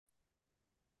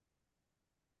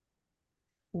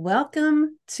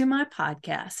Welcome to my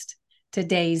podcast.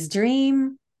 Today's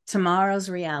dream, tomorrow's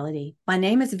reality. My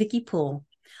name is Vicki Poole.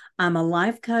 I'm a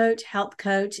life coach, health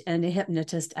coach, and a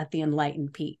hypnotist at the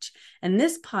Enlightened Peach. And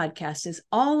this podcast is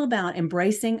all about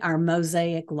embracing our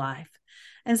mosaic life.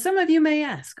 And some of you may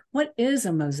ask, what is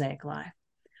a mosaic life?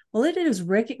 Well, it is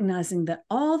recognizing that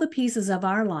all the pieces of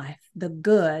our life, the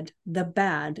good, the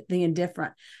bad, the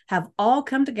indifferent, have all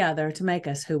come together to make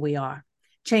us who we are.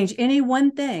 Change any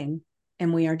one thing,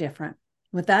 and we are different.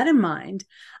 With that in mind,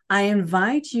 I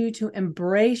invite you to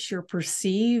embrace your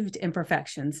perceived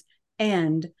imperfections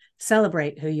and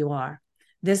celebrate who you are.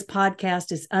 This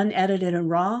podcast is unedited and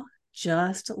raw,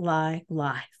 just like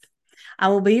life. I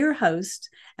will be your host,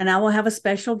 and I will have a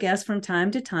special guest from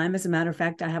time to time. As a matter of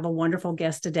fact, I have a wonderful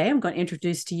guest today. I'm going to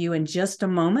introduce to you in just a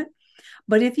moment.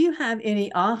 But if you have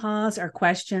any ahas or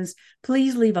questions,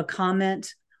 please leave a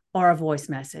comment or a voice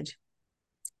message.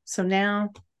 So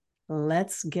now,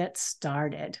 let's get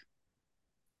started.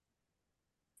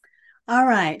 All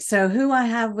right. So who I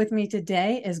have with me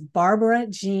today is Barbara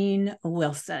Jean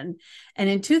Wilson. And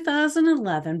in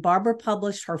 2011, Barbara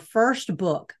published her first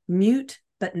book, Mute,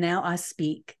 But Now I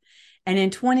Speak. And in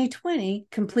 2020,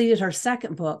 completed her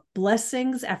second book,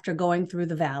 Blessings After Going Through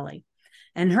the Valley.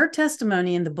 And her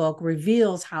testimony in the book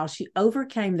reveals how she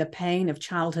overcame the pain of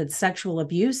childhood sexual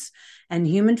abuse and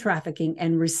human trafficking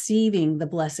and receiving the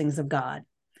blessings of God.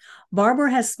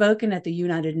 Barbara has spoken at the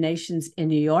United Nations in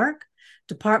New York,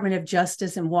 Department of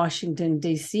Justice in Washington,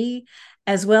 D.C.,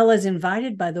 as well as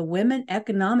invited by the Women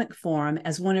Economic Forum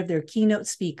as one of their keynote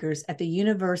speakers at the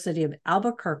University of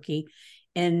Albuquerque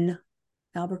in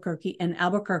Albuquerque,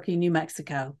 New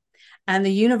Mexico, and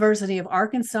the University of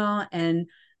Arkansas and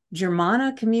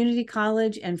Germanna Community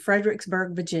College in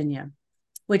Fredericksburg, Virginia,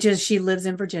 she lives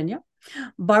in Virginia.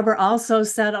 Barbara also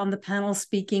sat on the panel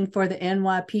speaking for the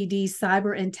NYPD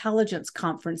Cyber Intelligence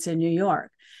Conference in New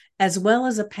York, as well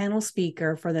as a panel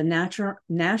speaker for the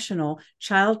National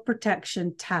Child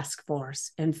Protection Task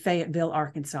Force in Fayetteville,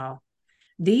 Arkansas.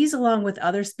 These, along with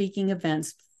other speaking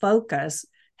events, focus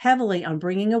heavily on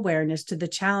bringing awareness to the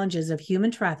challenges of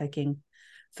human trafficking,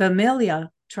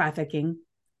 familial trafficking,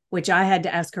 which I had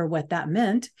to ask her what that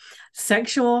meant,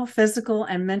 sexual, physical,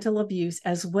 and mental abuse,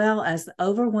 as well as the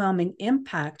overwhelming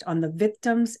impact on the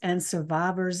victims and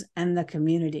survivors and the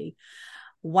community.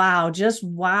 Wow, just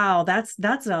wow.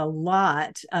 That's a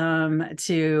lot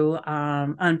to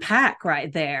unpack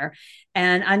right there.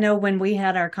 And I know when we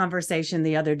had our conversation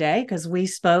the other day, because we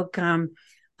spoke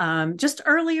just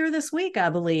earlier this week, I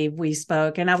believe we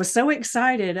spoke, and I was so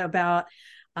excited about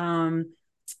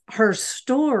her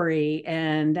story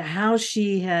and how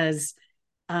she has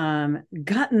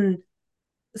gotten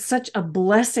such a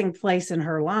blessing place in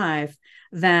her life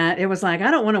that it was like, I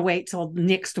don't want to wait till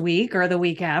next week or the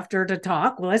week after to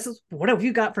talk. Well, what have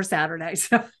you got for Saturday?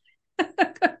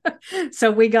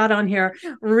 So we got on here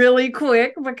really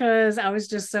quick because I was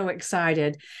just so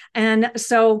excited. And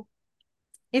so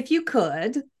if you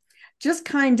could just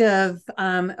kind of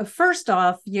first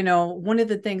off, one of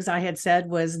the things I had said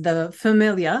was the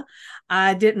familia.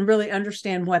 I didn't really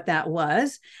understand what that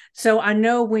was. So I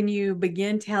know when you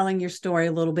begin telling your story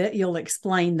a little bit, you'll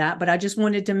explain that. But I just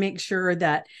wanted to make sure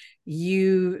that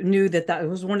you knew that that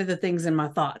was one of the things in my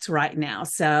thoughts right now.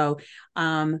 So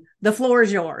the floor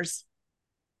is yours.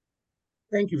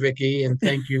 Thank you, Vicki, and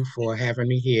thank you for having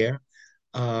me here.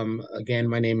 Again,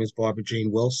 my name is Barbara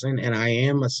Jean Wilson, and I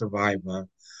am a survivor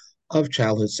of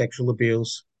childhood sexual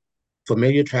abuse,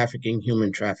 familiar trafficking,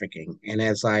 human trafficking. And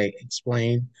as I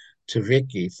explained to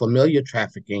Vicki, familiar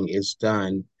trafficking is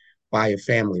done by a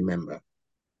family member.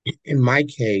 In my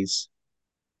case,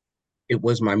 it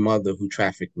was my mother who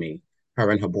trafficked me, her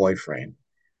and her boyfriend.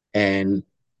 And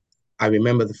I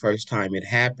remember the first time it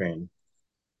happened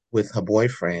with her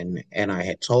boyfriend, and I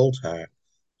had told her,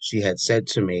 she had said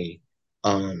to me,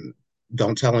 um,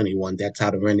 don't tell anyone, that's how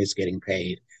the rent is getting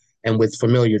paid. And with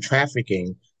familiar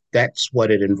trafficking, that's what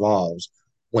it involves.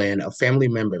 When a family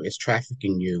member is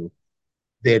trafficking you,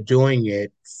 they're doing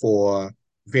it for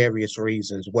various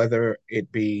reasons, whether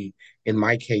it be, in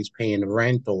my case, paying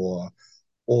rent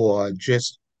or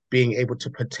just being able to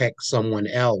protect someone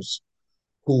else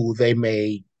who they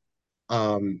may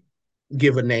um,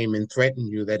 give a name and threaten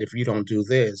you that if you don't do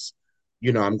this,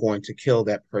 I'm going to kill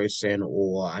that person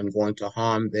or I'm going to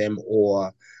harm them.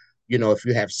 Or, if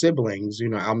you have siblings,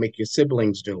 I'll make your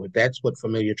siblings do it. That's what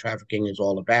familiar trafficking is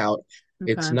all about.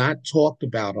 It's Okay. not talked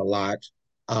about a lot.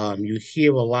 You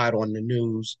hear a lot on the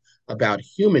news about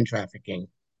human trafficking,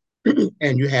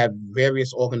 and you have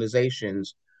various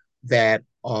organizations that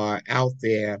are out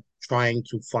there trying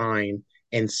to find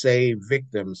and save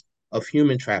victims of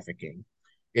human trafficking.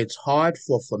 it's hard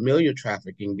for familiar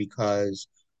trafficking because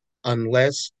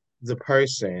unless the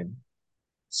person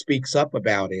speaks up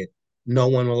about it, no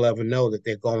one will ever know that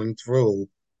they're going through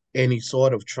any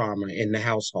sort of trauma in the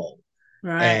household.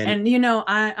 Right. And And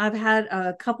I've had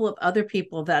a couple of other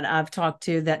people that I've talked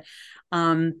to that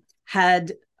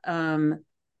had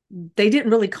they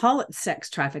didn't really call it sex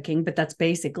trafficking, but that's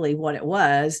basically what it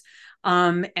was.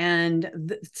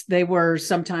 They were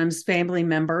sometimes family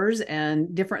members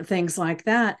and different things like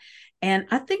that. And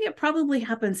I think it probably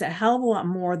happens a hell of a lot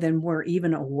more than we're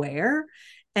even aware.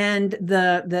 And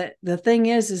the thing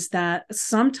is that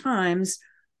sometimes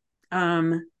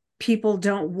people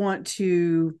don't want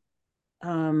to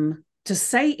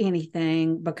say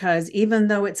anything because even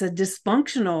though it's a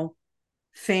dysfunctional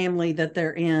family that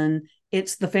they're in,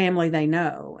 it's the family they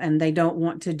know, and they don't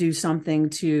want to do something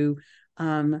to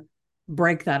um,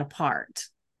 break that apart.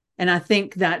 And I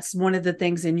think that's one of the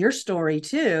things in your story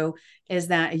too, is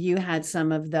that you had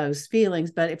some of those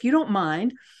feelings. But if you don't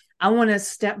mind, I want to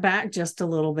step back just a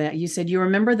little bit. You said you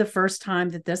remember the first time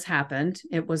that this happened.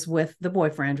 It was with the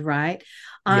boyfriend, right?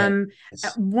 yes, Um,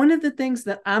 One of the things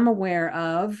that I'm aware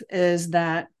of is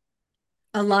that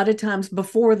a lot of times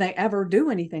before they ever do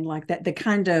anything like that, they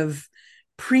kind of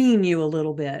preen you a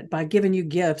little bit by giving you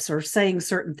gifts or saying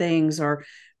certain things or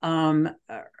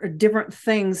different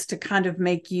things to kind of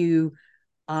make you,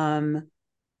 um,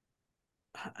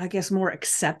 I guess, more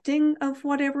accepting of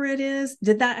whatever it is.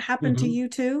 Did that happen to hmm you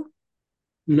too?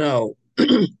 no.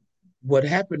 What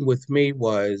happened with me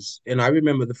was, and I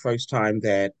remember the first time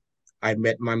that I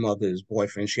met my mother's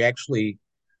boyfriend. She actually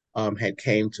had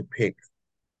came to pick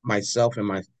myself and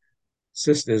my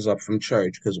sisters up from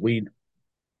church because we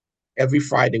every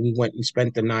Friday we went and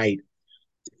spent the night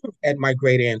at my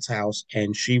great aunt's house,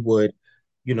 and she would,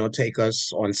 take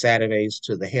us on Saturdays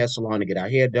to the hair salon to get our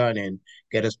hair done and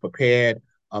get us prepared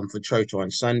for church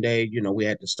on Sunday. We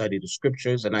had to study the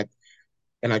scriptures, and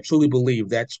I truly believe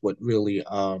that's what really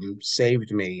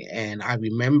saved me. And I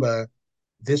remember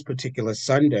this particular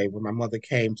Sunday when my mother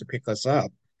came to pick us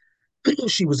up,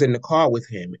 she was in the car with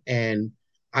him, and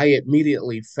I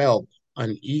immediately felt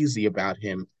uneasy about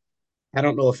him. I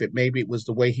don't know if it was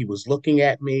the way he was looking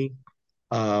at me,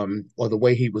 or the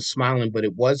way he was smiling, but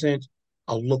it wasn't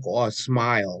a look or a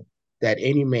smile that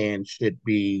any man should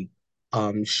be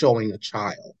showing a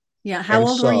child. Yeah. How And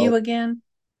old were you so again?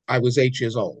 I was 8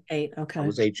 years old. 8. I Okay.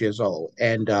 was 8 years old,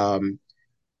 and I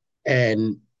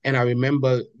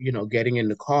remember, getting in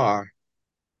the car,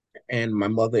 and my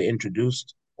mother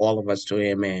introduced all of us to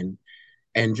him, and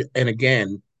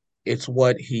again, it's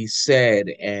what he said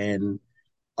and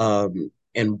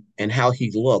how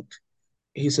he looked.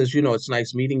 He says, it's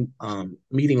nice meeting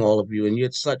all of you, and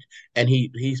you're such. And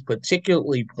he's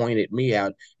particularly pointed me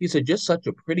out. He said, "You're such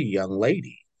a pretty young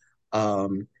lady,"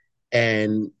 um,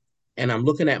 and and I'm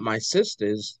looking at my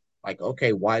sisters like,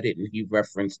 okay, why didn't he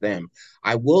reference them?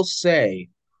 I will say,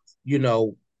 you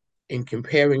know, in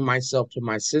comparing myself to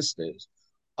my sisters,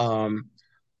 um,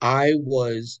 I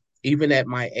was even at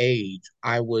my age,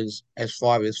 I was as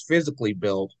far as physically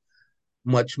built,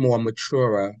 much more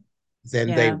mature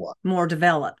than they Yeah. were. More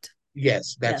developed.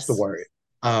 Yes, that's the Yes. word.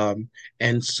 Um,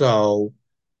 and so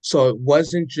it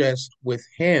wasn't just with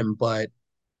him, but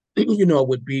it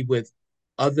would be with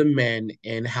other men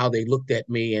and how they looked at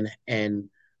me and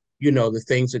the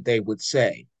things that they would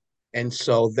say. And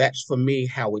so that's for me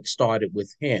how it started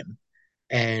with him.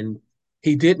 And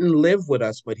he didn't live with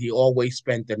us, but he always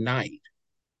spent the night.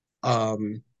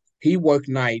 Um, he worked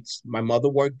nights, my mother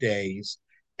worked days,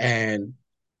 and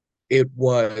it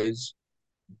was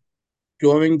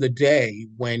during the day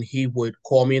when he would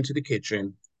call me into the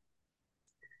kitchen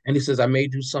and he says, I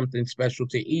made you something special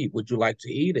to eat. Would you like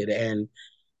to eat it?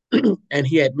 And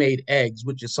he had made eggs,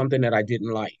 which is something that I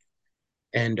didn't like.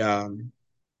 And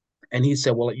and he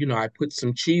said, well, I put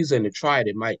some cheese in to try it.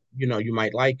 It might, you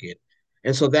might like it.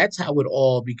 And so that's how it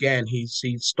all began. He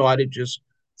started just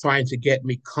trying to get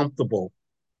me comfortable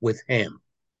with him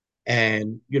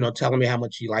and telling me how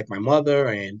much he liked my mother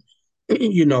and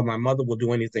my mother will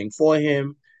do anything for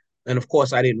him. And of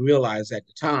course I didn't realize at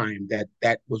the time that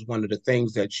that was one of the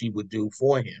things that she would do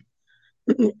for him.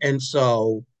 And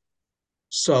so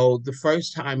the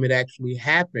first time it actually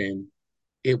happened,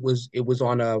 it was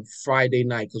on a Friday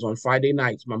night, because on Friday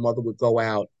nights my mother would go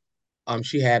out.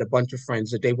 She had a bunch of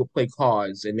friends that they would play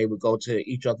cards and they would go to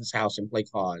each other's house and play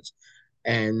cards.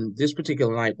 And this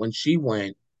particular night when she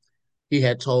went, he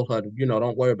had told her,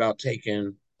 don't worry about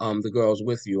taking the girls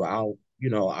with you.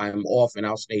 I'm off and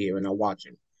I'll stay here and I'll watch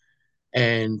him.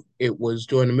 And it was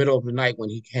during the middle of the night when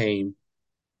he came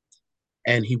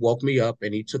and he woke me up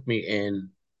and he took me in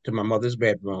to my mother's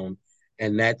bedroom.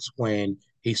 And that's when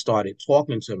he started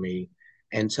talking to me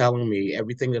and telling me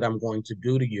everything that I'm going to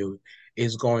do to you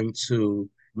is going to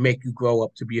make you grow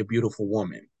up to be a beautiful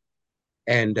woman.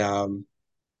 And and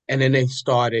then they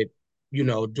started,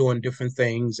 doing different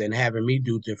things and having me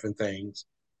do different things.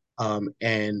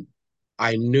 And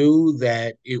I knew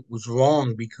that it was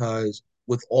wrong because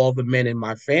with all the men in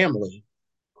my family,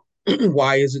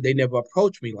 why is it they never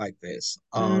approached me like this?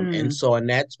 And Mm, so, and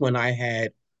that's when I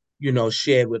had,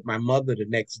 shared with my mother the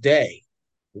next day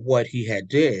what he had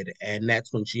did, and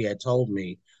that's when she had told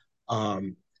me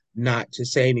um, not to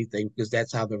say anything because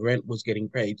that's how the rent was getting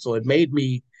paid. So it made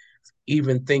me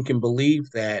even think and believe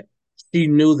that she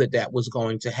knew that that was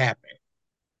going to happen,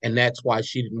 and that's why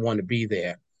she didn't want to be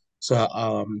there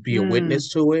to be a mm, witness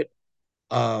to it.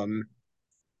 Um,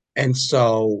 and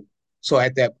so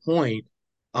at that point,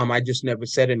 I just never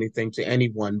said anything to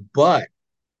anyone, but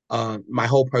my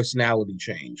whole personality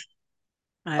changed.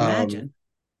 I Um, imagine.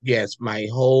 yes,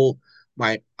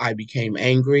 I became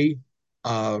angry.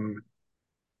 Um,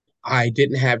 I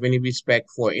didn't have any respect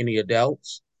for any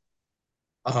adults.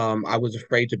 I was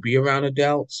afraid to be around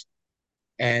adults.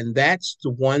 And that's the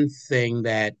one thing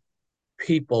that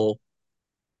people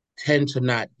tend to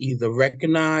not either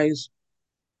recognize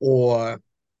or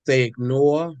they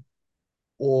ignore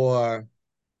or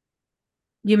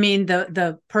You mean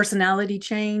the personality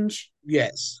change?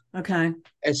 yes, Okay.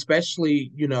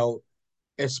 especially,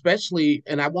 especially,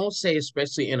 and I won't say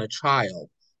especially in a child,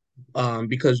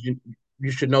 because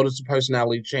you should notice the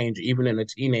personality change even in a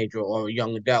teenager or a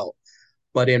young adult.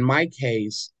 But in my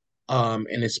case,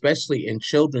 and especially in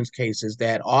children's cases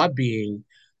that are being,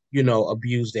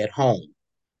 abused at home,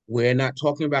 we're not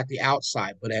talking about the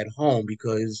outside, but at home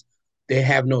because they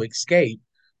have no escape.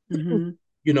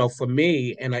 Mm-hmm. For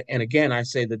me, and again, I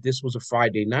say that this was a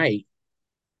Friday night,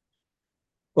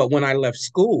 but when I left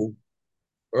school,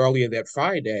 earlier that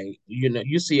Friday,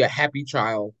 you see a happy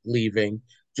child leaving,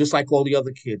 just like all the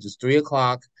other kids. It's 3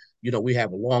 o'clock. We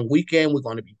have a long weekend. We're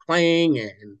going to be playing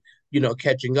and,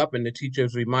 catching up. And the teacher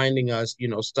is reminding us,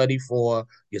 study for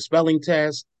your spelling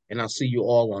test. And I'll see you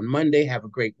all on Monday. Have a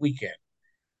great weekend.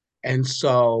 And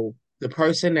so the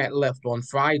person that left on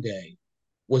Friday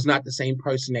was not the same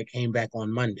person that came back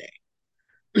on Monday.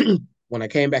 When I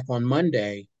came back on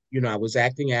Monday, I was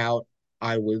acting out.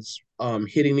 I was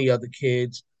hitting the other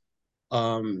kids.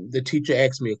 The teacher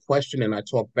asked me a question and I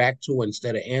talked back to her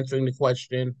instead of answering the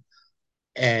question.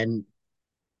 And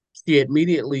she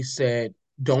immediately said,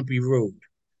 "Don't be rude.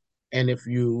 And if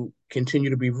you continue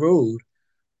to be rude,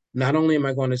 not only am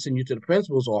I going to send you to the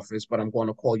principal's office, but I'm going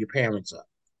to call your parents up."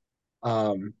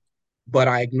 Um, but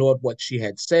I ignored what she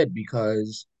had said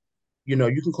because, you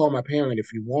can call my parent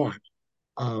if you want,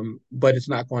 but it's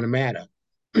not going to matter.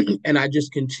 And I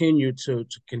just continued to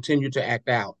continue to act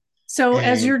out. So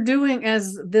And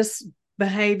as this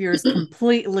behavior is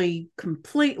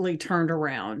completely turned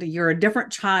around, you're a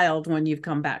different child when you've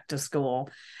come back to school.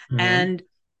 Mhm. And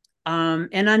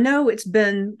I know it's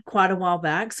been quite a while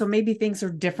back, so maybe things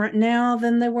are different now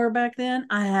than they were back then.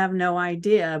 I have no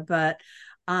idea, but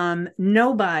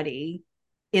nobody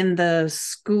in the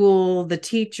school, the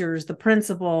teachers, the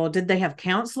principal, did they have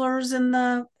counselors in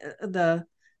the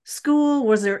school?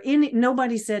 Was there any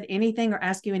nobody said anything or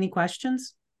asked you any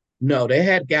questions? No, they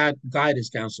had guidance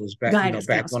counselors back, Guidance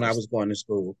back when I counselors. was going to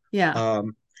school. Yeah.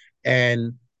 Um,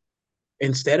 and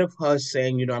instead of her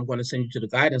saying, I'm going to send you to the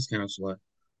guidance counselor,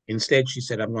 instead she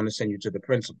said, I'm going to send you to the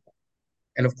principal.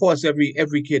 And of course, every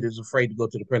kid is afraid to go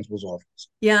to the principal's office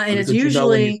Yeah, and it's because when you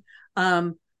usually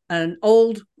um an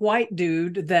old white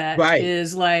dude that right,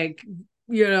 is like,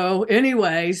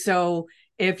 anyway, so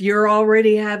if you're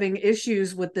already having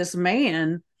issues with this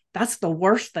man, that's the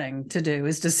worst thing to do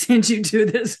is to send you to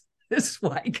this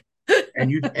like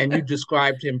and you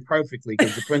described him perfectly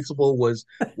because the principal was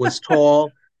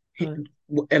tall. He,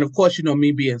 and of course,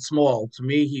 me being small, to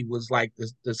me he was like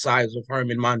the size of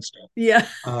Herman Munster. yeah.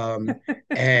 Um,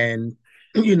 and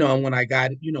when I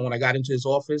got into his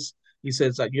office, he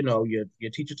says, your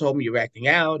teacher told me you're acting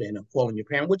out, and I'm calling your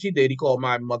parent, which he did. He called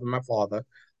my mother and my father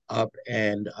up,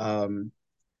 and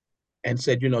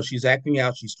said, she's acting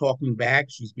out, she's talking back,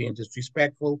 she's being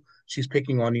disrespectful, she's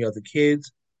picking on the other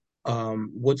kids.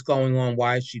 What's going on?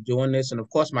 Why is she doing this? And of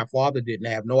course, my father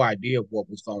didn't have no idea of what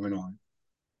was going on.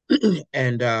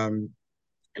 And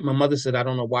my mother said, I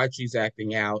don't know why she's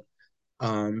acting out,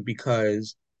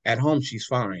 because at home she's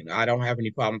fine. I don't have any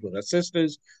problems with her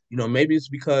sisters. Maybe it's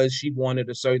because she wanted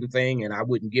a certain thing and I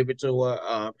wouldn't give it to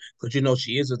her. Because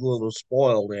she is a little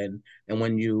spoiled, and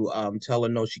when you tell her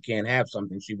no, she can't have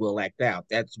something, she will act out.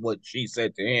 That's what she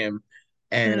said to him.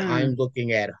 And I'm Hmm.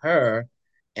 looking at her,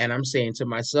 and I'm saying to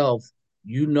myself,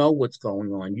 You know what's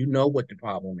going on. You know what the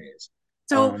problem is.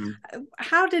 So, Um,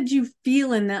 how did you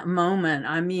feel in that moment?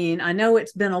 I mean, I know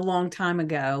it's been a long time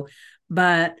ago,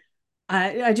 but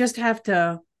I just have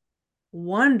to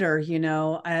wonder,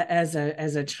 as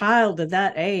a child of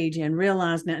that age, and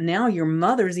realize that now your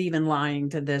mother's even lying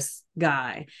to this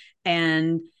guy,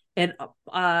 and I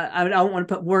don't want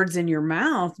to put words in your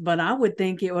mouth, but I would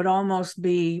think it would almost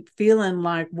be feeling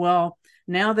like, well,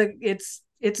 now that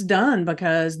it's done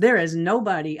because there is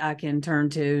nobody I can turn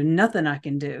to, nothing I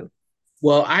can do.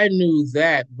 well, I knew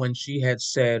that when she had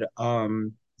said,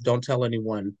 don't tell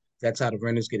anyone, that's how the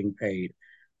rent is getting paid.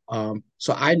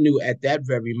 So I knew at that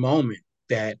very moment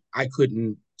that I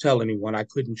couldn't tell anyone, I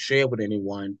couldn't share with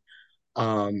anyone,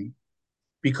 um,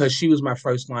 because she was my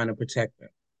first line of protection.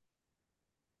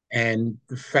 And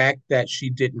the fact that she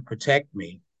didn't protect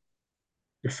me,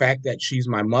 the fact that she's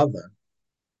my mother,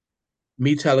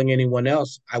 me telling anyone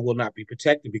else I will not be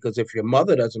protected, because if your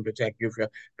mother doesn't protect you, if your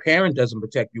parent doesn't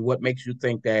protect you, what makes you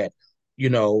think that, you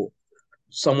know,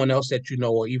 someone else that you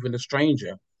know or even a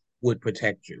stranger would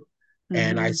protect you?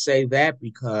 And I Mm-hmm. say that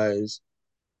because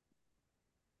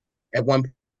at one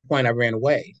point I ran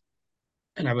away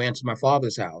and I ran to my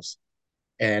father's house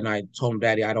and I told him,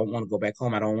 Daddy, I don't want to go back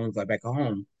home. I don't want to go back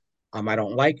home. I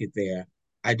don't like it there.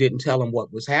 I didn't tell him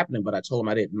what was happening, but I told him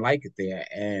I didn't like it there.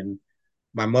 And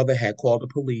my mother had called the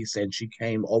police and she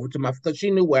came over to my, because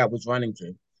she knew where I was running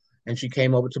to. And she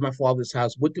came over to my father's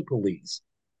house with the police.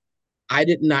 I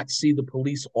did not see the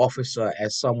police officer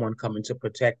as someone coming to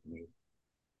protect me.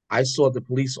 I saw the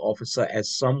police officer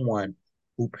as someone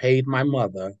who paid my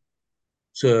mother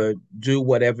to do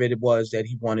whatever it was that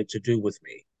he wanted to do with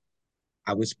me.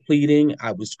 I was pleading,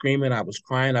 I was screaming, I was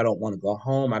crying. I don't want to go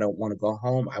home. I don't want to go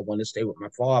home. I want to stay with my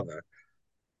father.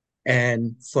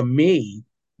 And for me,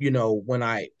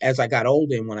 as I got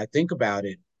older and when I think about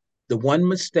it, the one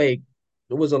mistake,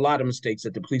 there was a lot of mistakes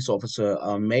that the police officer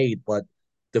made, but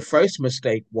the first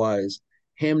mistake was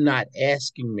him not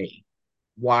asking me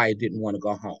why I didn't want to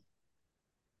go home.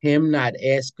 Him not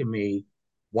asking me,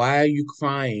 why are you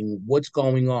crying? What's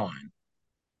going on?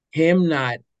 Him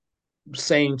not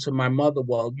saying to my mother,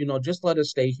 well, just let her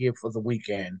stay here for the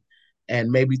weekend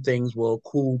and maybe things will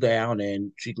cool down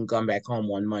and she can come back home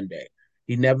on Monday.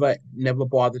 He never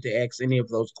bothered to ask any of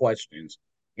those questions.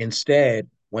 Instead,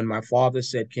 when my father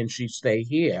said, can she stay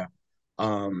here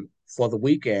for the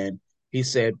weekend? He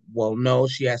said, well, no,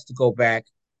 she has to go back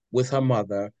with her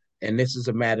mother. And this is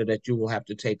a matter that you will have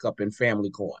to take up in family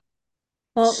court.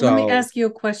 Well, let me So, ask you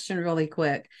a question really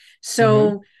quick. mhm.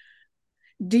 So,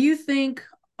 do you think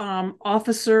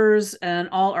officers and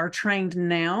all are trained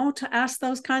now to ask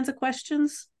those kinds of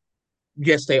questions?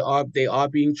 Yes, they are. They are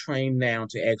being trained now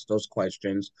to ask those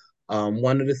questions.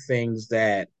 One of the things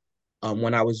that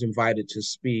when I was invited to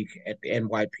speak at the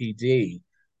NYPD,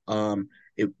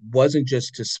 it wasn't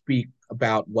just to speak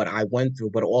about what I went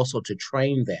through, but also to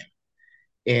train them.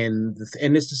 And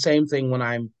it's the same thing when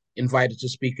I'm invited to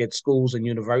speak at schools and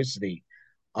university.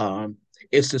 Um,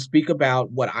 it's to speak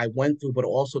about what I went through, but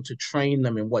also to train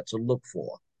them in what to look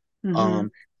for, Mm-hmm.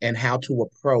 um, and how to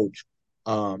approach,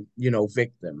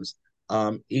 victims.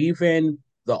 Even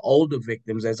the older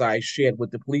victims, as I shared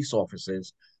with the police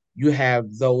officers, you have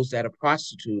those that are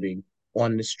prostituting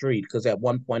on the street. Because at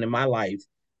one point in my life,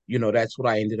 that's what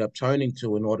I ended up turning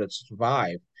to in order to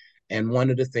survive. And one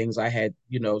of the things I had,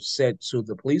 said to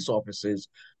the police officers,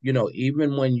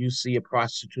 even when you see a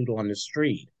prostitute on the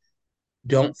street,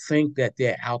 don't think that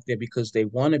they're out there because they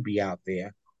want to be out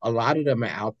there. A lot of them are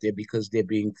out there because they're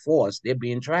being forced, they're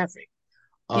being trafficked.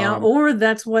 Yeah, Um, or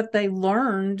that's what they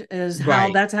learned is how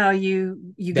right. that's how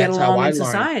you get That's how along I in learned.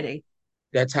 society.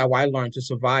 That's how I learned to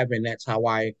survive, and that's how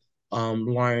I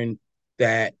learned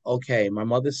that okay, my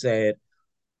mother said,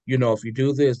 if you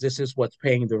do this, this is what's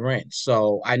paying the rent.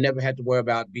 So I never had to worry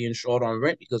about being short on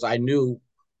rent because I knew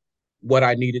what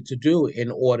I needed to do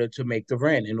in order to make the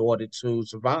rent, in order to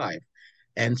survive.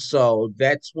 And so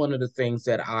that's one of the things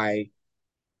that I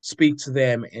speak to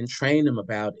them and train them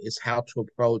about is how to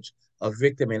approach a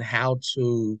victim and how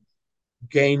to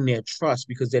gain their trust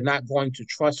because they're not going to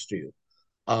trust you.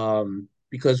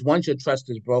 Because once your trust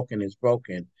is broken, it's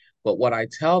broken. But what I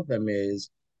tell them is,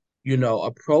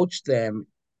 approach them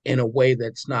in a way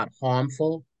that's not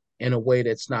harmful, in a way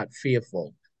that's not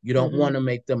fearful. You don't Mm-hmm. want to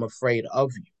make them afraid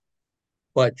of you,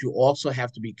 but you also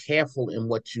have to be careful in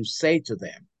what you say to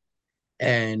them.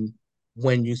 And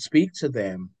when you speak to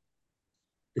them,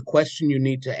 the question you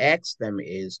need to ask them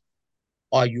is,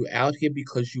 are you out here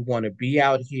because you want to be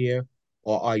out here,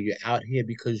 or are you out here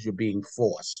because you're being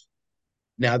forced?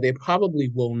 Now, they probably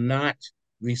will not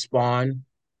respond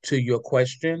to your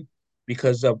question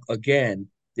because of, again,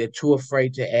 They're too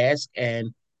afraid to ask.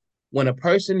 And when a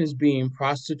person is being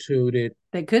prostituted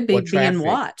They could be or being trafficked,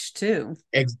 watched too.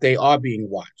 they are being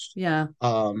watched. Yeah.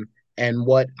 Um, and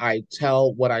what I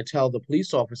tell the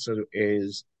police officer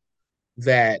is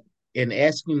that in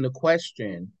asking the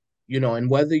question, and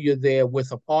whether you're there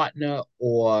with a partner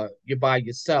or you're by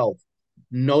yourself,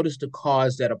 notice the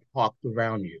cars that are parked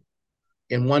around you.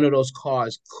 And one of those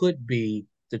cars could be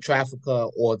the trafficker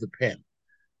or the pimp.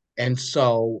 And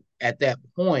so at that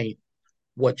point,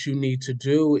 what you need to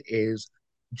do is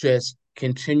just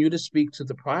continue to speak to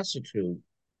the prostitute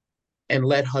and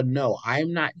let her know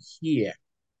I'm not here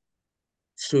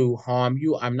to harm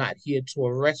you. I'm not here to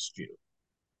arrest you.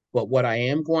 But what I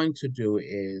am going to do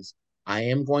is I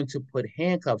am going to put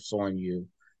handcuffs on you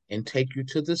and take you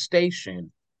to the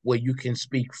station where you can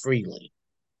speak freely.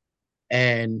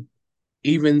 And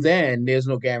even then, there's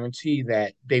no guarantee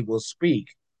that they will speak.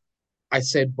 I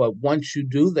said, but once you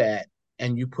do that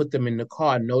and you put them in the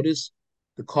car, notice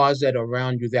the cars that are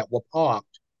around you that were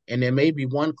parked. And there may be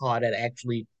one car that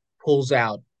actually pulls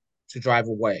out to drive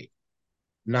away.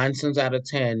 9 times out of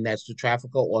 10, that's the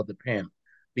trafficker or the pimp,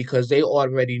 because they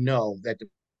already know that the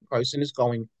person is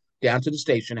going down to the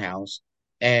station house,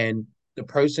 and the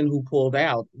person who pulled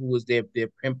out, who was their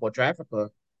pimp or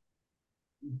trafficker,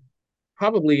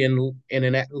 probably in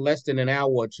less than an hour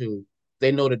or two,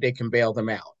 they know that they can bail them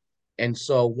out. And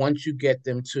so once you get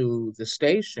them to the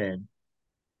station,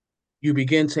 you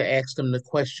begin to ask them the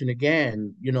question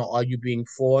again, are you being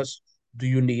forced? Do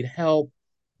you need help?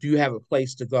 Do you have a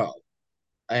place to go?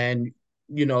 And,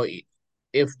 you know,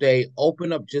 if they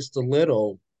open up just a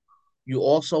little, you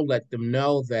also let them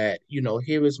know that,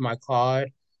 here is my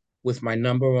card with my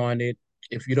number on it.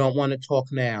 If you don't want to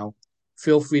talk now,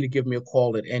 feel free to give me a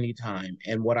call at any time.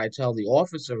 And what I tell the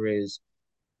officer is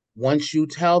once you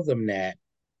tell them that,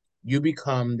 you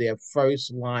become their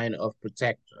first line of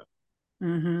protector.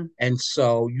 Mm-hmm. And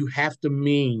so you have to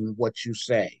mean what you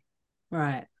say.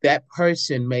 Right. That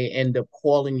person may end up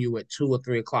calling you at 2 or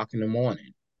 3 o'clock in the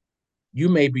morning. You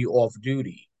may be off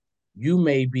duty. You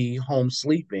may be home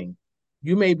sleeping.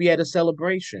 You may be at a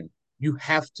celebration. You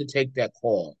have to take that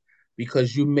call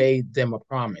because you made them a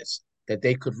promise that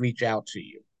they could reach out to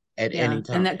you at Yeah. any And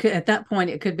time. that could, at that point,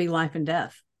 it could be life and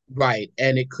death. Right.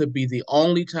 And it could be the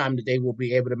only time that they will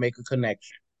be able to make a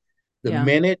connection. The Yeah.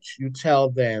 minute you tell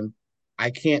them, I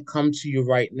can't come to you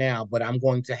right now, but I'm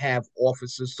going to have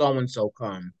Officer so and so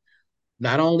come,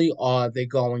 not only are they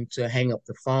going to hang up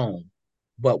the phone,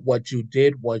 but what you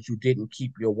did was you didn't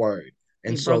keep your word.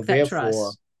 And You so, broke that therefore,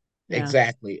 trust. Yeah.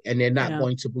 exactly. And they're not Yeah.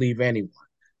 going to believe anyone.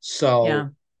 So, Yeah.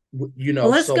 Well,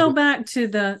 let's so go back to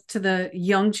the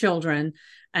young children.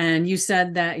 And you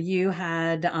said that you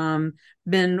had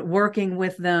been working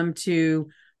with them to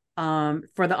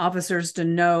for the officers to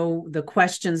know the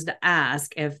questions to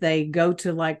ask if they go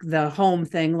to like the home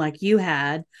thing like you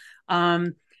had.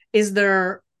 Um, is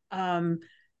there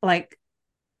like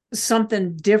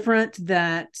something different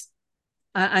that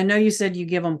I know you said you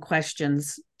give them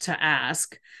questions to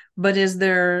ask, but is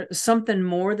there something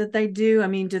more that they do? I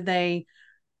mean, do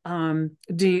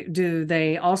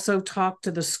they also talk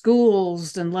to the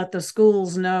schools and let the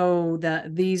schools know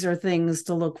that these are things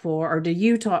to look for, or do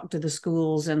you talk to the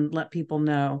schools and let people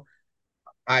know?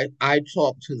 I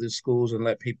talk to the schools and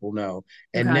let people know.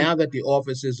 And Okay. now that the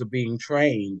officers are being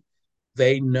trained,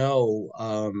 they know,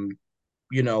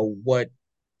 what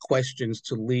questions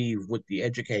to leave with the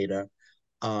educator.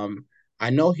 Um, I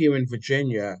know here in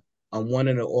Virginia, one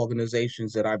of the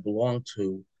organizations that I belong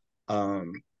to,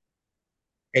 um,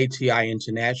 ATI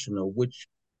International, which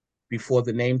before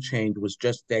the name change was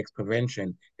just sex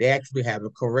prevention, they actually have a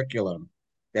curriculum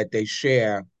that they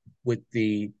share with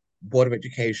the Board of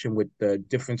Education, with the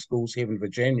different schools here in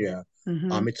Virginia.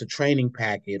 Mm-hmm. It's a training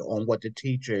packet on what the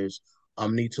teachers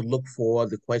need to look for,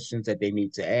 the questions that they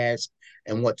need to ask,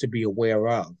 and what to be aware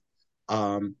of.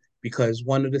 Because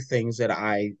one of the things that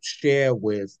I share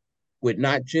with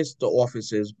not just the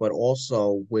offices, but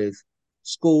also with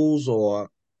schools or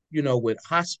with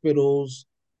hospitals,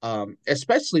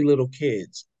 especially little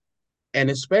kids. And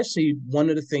especially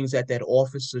one of the things that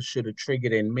officer should have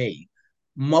triggered in me.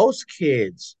 Most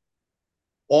kids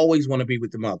always want to be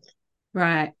with the mother.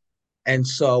 Right. And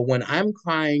so when I'm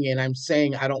crying and I'm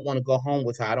saying I don't want to go home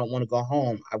with her, I don't want to go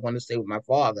home, I want to stay with my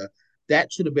father,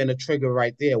 that should have been a trigger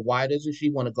right there. Why doesn't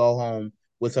she want to go home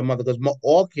with her mother? Because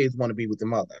all kids want to be with the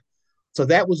mother. So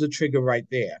that was a trigger right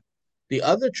there. The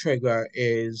other trigger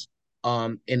is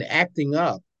in acting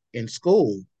up in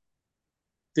school,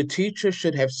 the teacher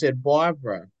should have said,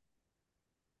 Barbara,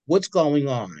 what's going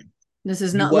on? This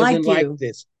is You not wasn't like like you.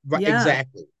 this. Right, Yeah.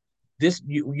 exactly. this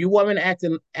you weren't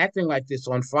acting like this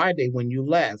on Friday when you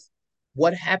left.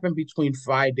 What happened between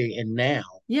Friday and now?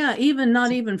 Yeah, even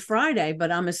not even Friday, but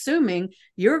I'm assuming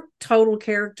your total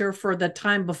character for the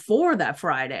time before that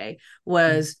Friday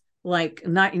was like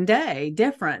night and day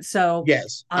different. So,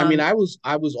 Yes, I mean, I was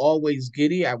always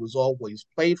giddy. I was always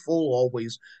playful,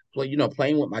 always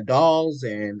playing with my dolls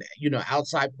and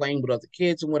outside playing with other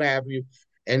kids and what have you.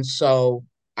 And so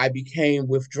I became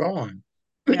withdrawn,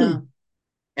 yeah.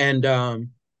 and to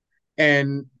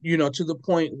the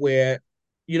point where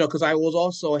because I was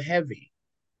also heavy,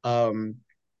 um,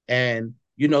 and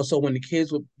so when the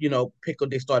kids would pick up,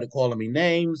 they started calling me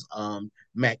names,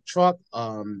 Mac Truck,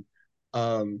 um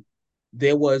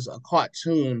there was a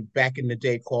cartoon back in the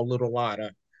day called Little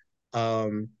Lotta.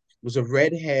 It was a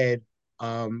redhead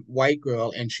white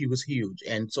girl, and she was huge,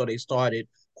 and so they started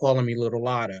calling me Little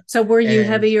Lotta. So were you And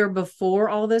heavier before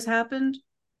all this happened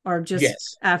or just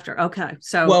yes, after? Okay.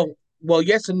 So well,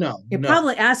 yes and no. it No,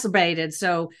 probably acerbated.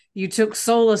 So you took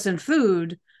solace in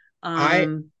food I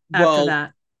after well,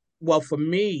 that. for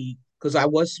me, because I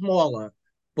was smaller,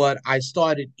 but I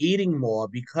started eating more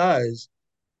because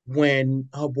when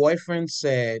her boyfriend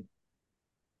said,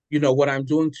 what I'm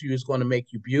doing to you is going to make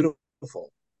you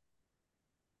beautiful.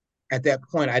 At that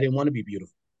point, I didn't want to be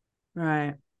beautiful.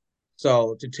 Right.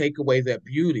 So to take away that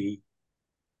beauty,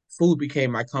 food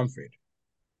became my comfort,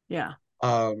 Yeah.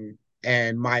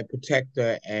 and my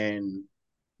protector, and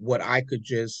what I could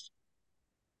just,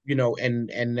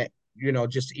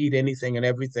 just eat anything and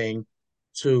everything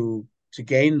to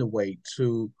gain the weight,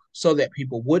 so that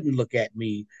people wouldn't look at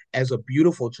me as a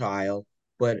beautiful child,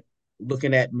 but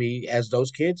looking at me as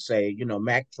those kids say,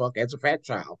 Mac Truck, as a fat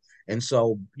child. And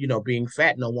so, being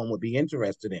fat, no one would be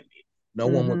interested in me. No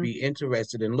one would Mm-hmm. be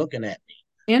interested in looking at me.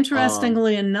 Um,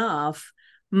 Interestingly enough,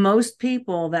 most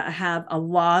people that have a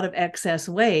lot of excess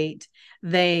weight,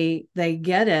 they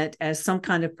get it as some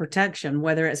kind of protection,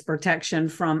 whether it's protection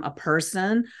from a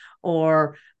person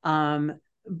or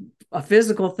a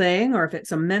physical thing, or if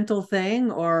it's a mental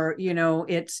thing, or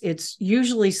it's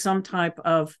usually some type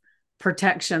of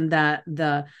protection that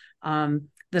the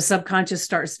subconscious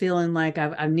starts feeling like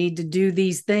I need to do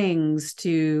these things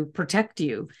to protect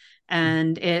you.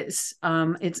 And it's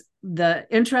the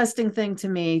interesting thing to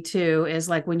me too is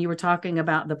like when you were talking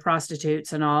about the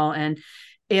prostitutes and all, and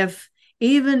if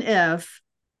even if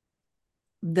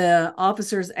the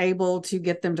officer's able to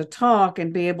get them to talk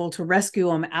and be able to rescue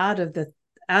them out of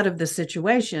the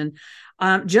situation.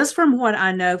 Just from what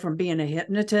I know from being a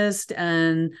hypnotist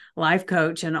and life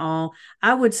coach and all,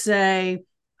 I would say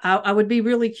I would be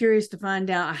really curious to find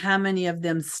out how many of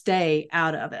them stay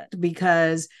out of it,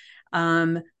 because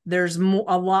there's a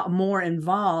lot more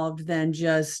involved than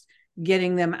just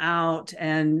getting them out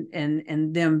and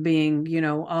them being,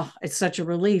 oh, it's such a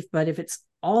relief. But if it's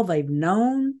all they've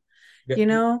known, you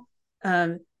know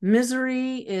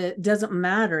misery, it doesn't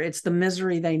matter, it's the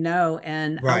misery they know.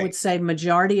 And I would right. say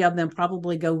majority of them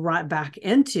probably go right back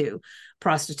into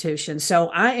prostitution. So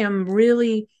I am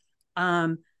really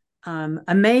um,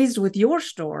 amazed with your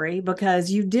story,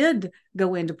 because you did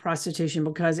go into prostitution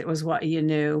because it was what you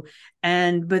knew,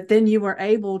 and but then you were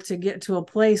able to get to a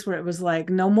place where it was like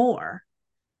no more,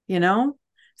 you know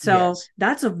so Yes.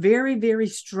 that's a very, very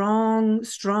strong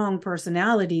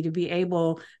personality to be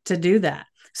able to do that.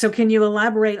 So can you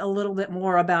elaborate a little bit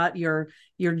more about your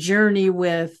journey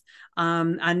with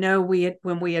I know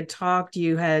when we had talked,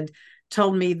 you had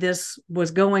told me this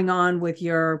was going on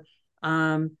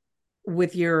um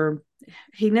with your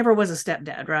he never was a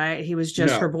stepdad, right? He was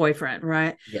just her No. boyfriend,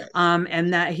 right? Yes.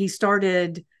 And that he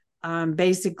started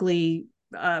basically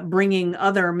bringing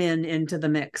other men into the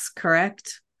mix,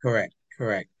 correct? Correct.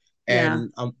 Correct. Yeah.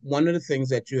 And one of the things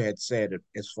that you had said,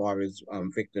 as far as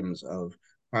victims of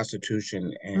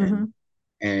prostitution and Mm-hmm.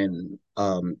 and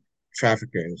um,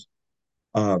 traffickers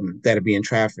that are being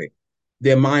trafficked,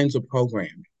 their minds are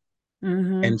programmed,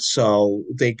 Mm-hmm. and so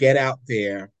they get out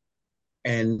there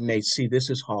and they see this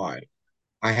is hard.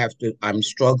 I'm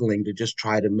struggling to just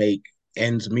try to make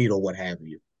ends meet or what have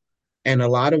you. And a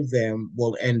lot of them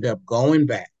will end up going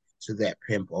back to that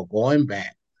pimp or going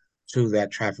back to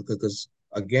that trafficker because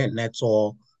again, that's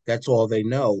all they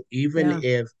know.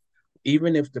 Yeah.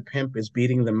 Even if the pimp is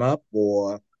beating them up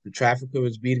or the trafficker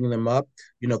is beating them up,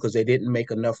 because they didn't make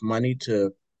enough money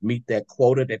to meet that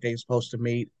quota that they're supposed to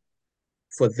meet,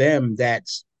 for them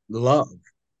that's love.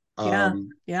 Yeah. Um,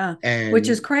 Yeah. Which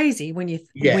is and crazy when you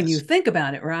yes, think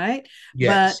about it, right? But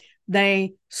yes,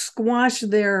 they squash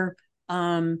their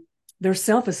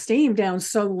self-esteem down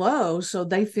so low, so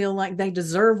they feel like they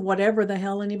deserve whatever the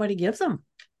hell anybody gives them.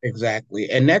 exactly.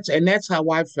 And that's how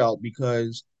I felt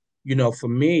because, for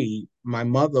me, my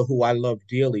mother, who I love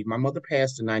dearly, my mother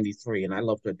passed in 93 and I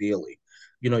loved her dearly.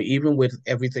 Even with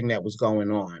everything that was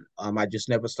going on, I just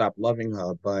never stopped loving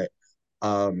her. But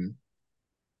um,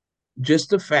 just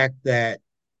the fact that,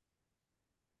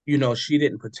 she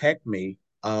didn't protect me,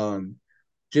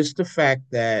 just the fact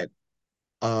that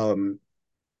um,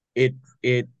 it,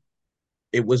 it,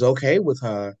 it was okay with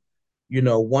her.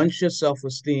 Once your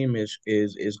self-esteem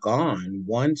is gone,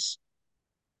 once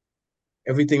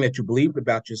everything that you believed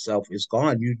about yourself is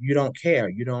gone, you don't care.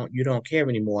 You don't care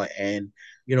anymore. And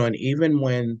even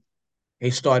when they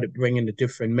started bringing the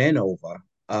different men over,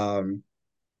 and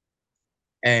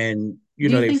Do you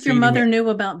they think your feeding me. mother knew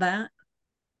about that?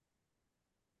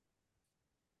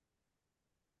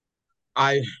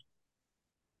 I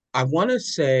i want to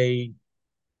say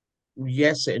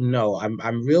yes and no.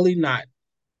 I'm really not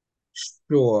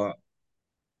sure.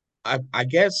 I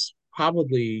guess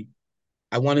probably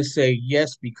I want to say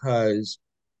yes, because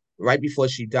right before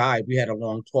she died, we had a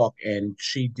long talk, and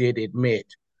she did admit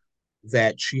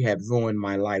that she had ruined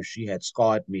my life. She had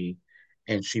scarred me,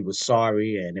 and she was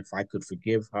sorry, and if I could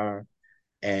forgive her,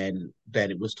 and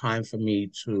that it was time for me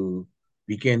to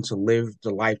begin to live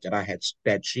the life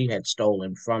that she had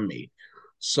stolen from me.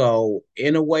 So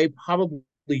in a way, probably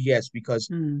yes, because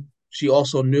Hmm. she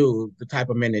also knew the type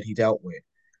of men that he dealt with.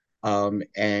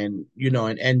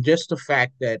 And just the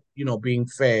fact that, being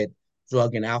fed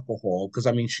drug and alcohol, because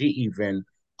I mean, she even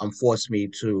forced me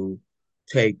to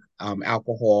take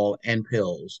alcohol and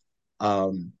pills.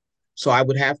 Um, so I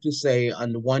would have to say,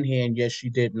 on the one hand, yes, she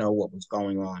did know what was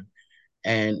going on.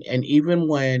 And even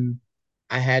when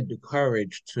I had the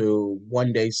courage to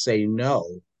one day say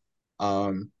no,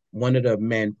 one of the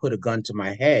men put a gun to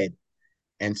my head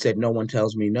and said, "No one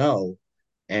tells me no."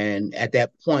 And at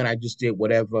that point, I just did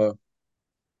whatever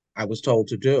I was told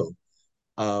to do.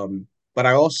 But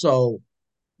I also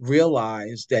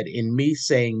realized that in me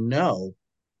saying no,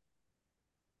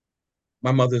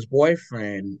 my mother's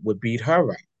boyfriend would beat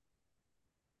her up.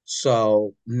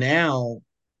 So now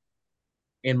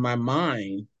in my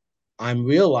mind, I'm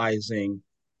realizing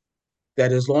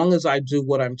that as long as I do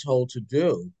what I'm told to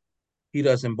do, he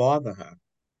doesn't bother her.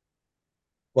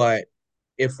 But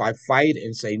if I fight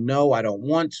and say, no, I don't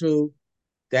want to,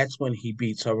 that's when he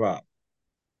beats her up.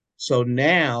 So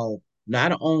now,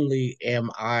 not only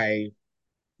am I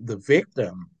the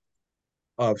victim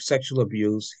of sexual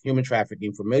abuse, human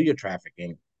trafficking, familiar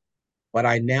trafficking, but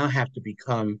I now have to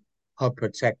become her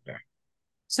protector.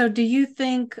 So do you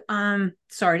think,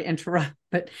 sorry to interrupt,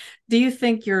 but do you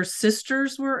think your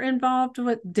sisters were involved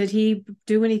with, did he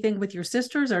do anything with your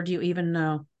sisters, or do you even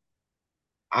know?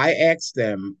 I asked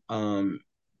them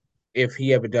if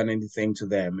he ever done anything to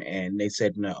them, and they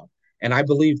said no. And I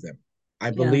believe them. I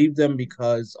Yeah. believe them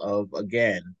because of,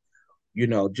 again,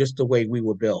 just the way we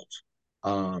were built.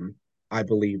 Um, I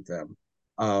believe them.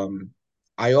 Um,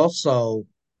 I also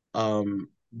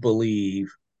believe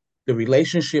the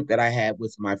relationship that I have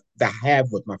with my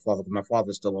father, my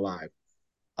father's still alive,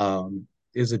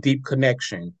 is a deep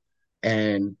connection.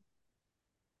 And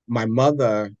my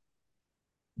mother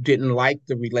didn't like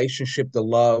the relationship, the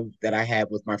love that I had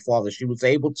with my father. She was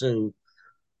able to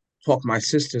talk my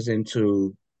sisters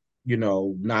into,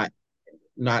 not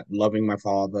loving my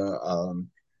father.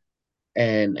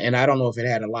 And I don't know if it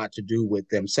had a lot to do with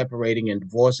them separating and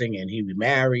divorcing, and he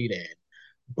remarried,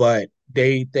 but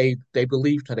they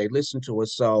believed her, they listened to her.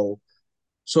 So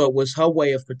it was her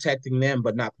way of protecting them,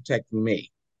 but not protecting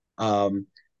me. Um,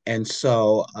 and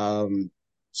so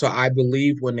I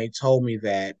believe when they told me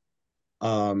that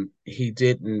he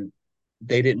didn't,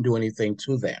 they didn't do anything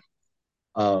to them.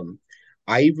 Um,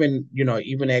 I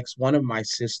even asked one of my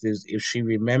sisters if she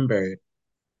remembered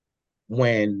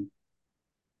when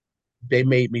they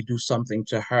made me do something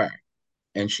to her,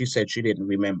 and she said she didn't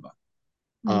remember.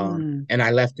 Hmm. And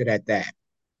I left it at that,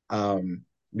 um,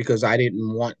 because I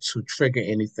didn't want to trigger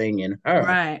anything in her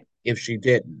Right. if she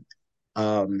didn't.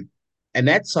 Um, and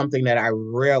that's something that I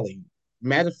rarely,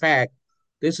 matter of fact,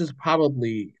 this is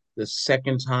probably the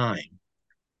second time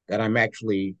that I'm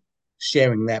actually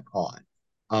sharing that part.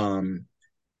 Um,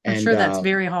 I'm and sure that's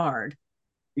very hard.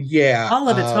 Yeah, All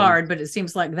of it's hard, but it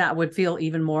seems like that would feel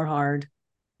even more hard.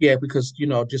 yeah, because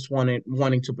just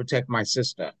wanting to protect my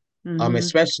sister, Hmm.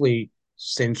 especially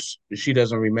since she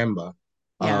doesn't remember.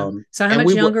 Yeah. So how And much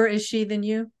we were younger is she than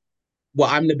you? Well,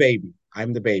 I'm the baby.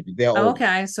 I'm the baby. They're Oh, older.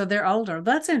 okay, so they're older.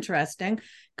 That's interesting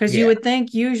because you Yeah. would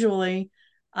think usually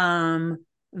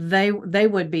they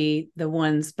would be the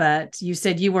ones, but you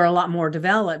said you were a lot more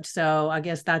developed, so I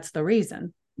guess that's the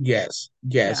reason. Yes.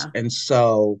 Yes. Yeah. And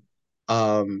so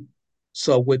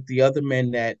with the other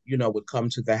men that would come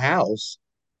to the house,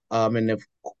 and of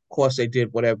course, they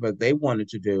did whatever they wanted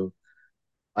to do,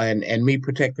 and me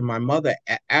protecting my mother.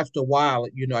 After a while,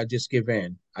 I just give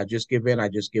in. I just give in. I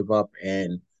just give up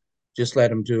and just let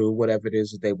them do whatever it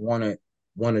is that they want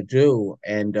to do.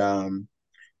 And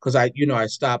because I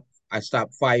stopped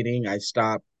fighting. I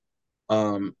stopped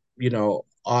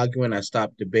arguing. I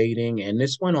stopped debating, and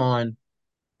this went on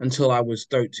until I was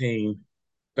 13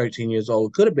 years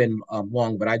old. It could have been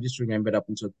long, but I just remembered up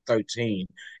until 13.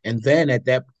 And then at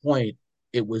that point,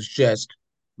 it was just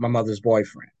my mother's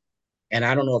boyfriend. And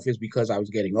I don't know if it's because I was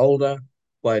getting older,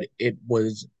 but it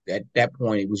was at that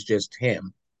point, it was just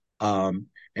him.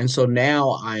 And so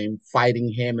now I'm fighting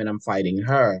him and I'm fighting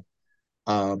her.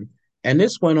 Um, and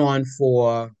this went on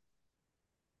for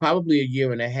probably a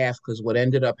year and a half because what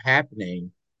ended up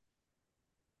happening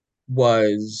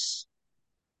was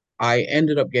I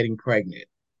ended up getting pregnant.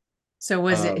 So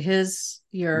was it Uh, his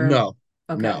your no,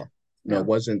 okay. no, no, No.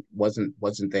 wasn't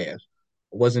there. It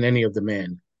wasn't any of the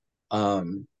men.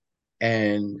 Um,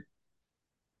 and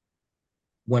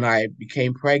when I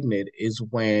became pregnant is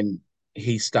when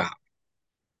he stopped.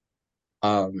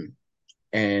 Um,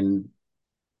 and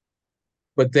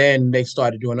but then they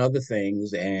started doing other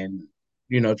things and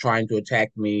trying to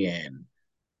attack me and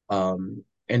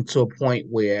to a point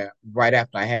where right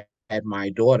after I had my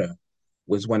daughter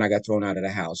was when I got thrown out of the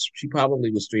house. She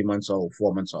probably was 3 months old,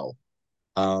 4 months old.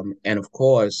 And of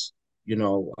course,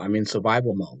 I'm in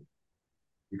survival mode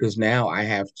because now I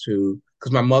have to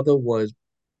because my mother was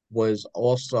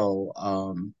also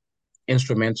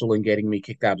instrumental in getting me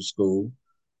kicked out of school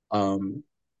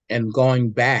and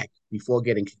going back before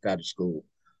getting kicked out of school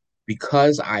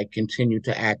because I continued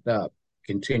to act up,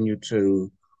 continue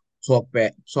to talk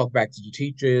back to the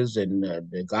teachers and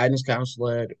the guidance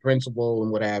counselor, the principal,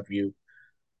 and what have you.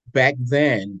 Back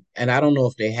then, and I don't know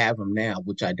if they have them now,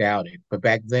 which I doubt it, but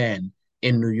back then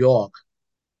in New York,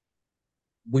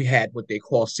 we had what they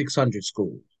call 600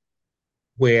 schools,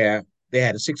 where they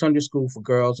had a 600 school for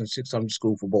girls and 600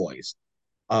 school for boys.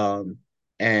 Um,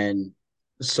 and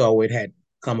so it had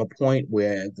come a point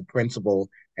where the principal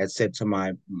had said to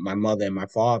my mother and my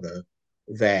father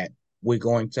that we're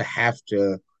going to have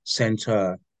to send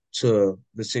her to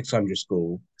the 600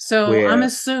 school So I'm where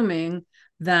assuming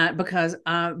that because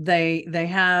they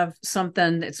have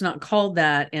something that's not called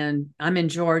that, and I'm in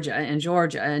Georgia,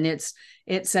 and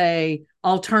it's a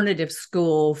alternative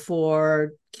school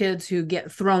for kids who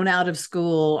get thrown out of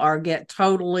school or get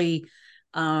totally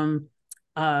um,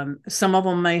 some of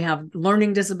them may have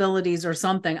learning disabilities or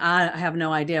something. I have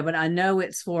no idea, but I know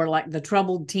it's for like the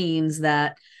troubled teens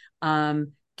that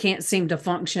can't seem to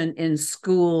function in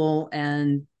school,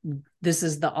 and this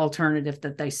is the alternative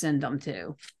that they send them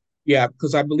to. yeah,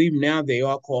 because I believe now they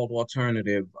are called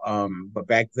alternative, but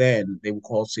back then they were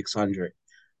called 600.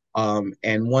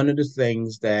 And one of the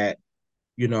things that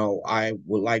I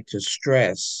would like to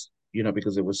stress,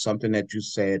 because it was something that you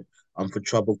said for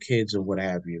troubled kids and what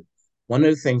have you. One of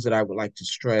the things that I would like to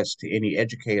stress to any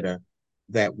educator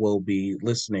that will be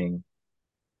listening,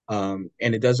 and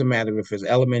it doesn't matter if it's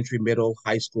elementary, middle,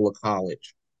 high school, or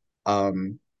college,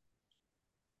 um,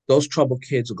 those troubled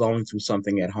kids are going through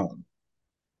something at home.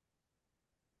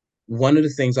 One of the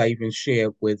things I even share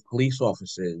with police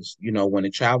officers, when a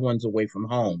child runs away from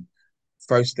home,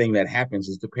 first thing that happens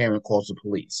is the parent calls the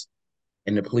police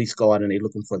and the police go out and they're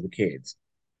looking for the kids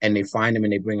and they find them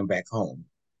and they bring them back home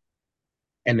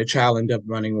and the child end up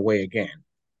running away again.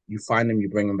 You find them, you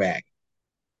bring them back,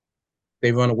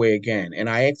 they run away again. And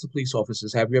I ask the police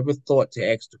officers, have you ever thought to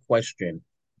ask the question,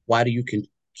 why do you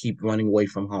keep running away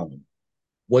from home?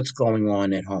 What's going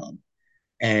on at home?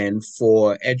 And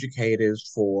for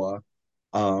educators, for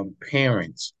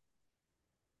parents,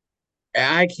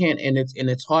 I can't, and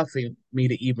it's hard for me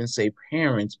to even say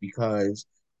parents because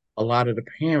a lot of the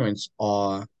parents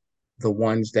are the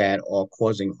ones that are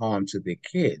causing harm to their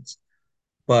kids.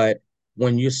 But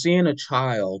when you're seeing a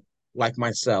child like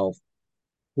myself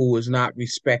who is not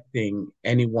respecting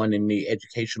anyone in the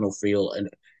educational field and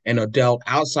an adult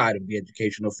outside of the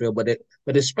educational field,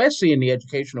 but especially in the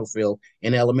educational field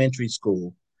in elementary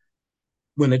school,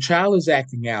 when a child is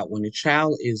acting out, when a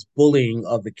child is bullying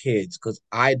other kids, because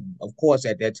of course,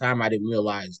 at that time, I didn't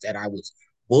realize that I was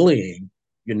bullying.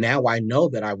 Now I know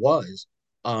that I was.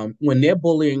 When they're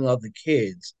bullying other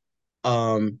kids,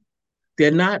 um,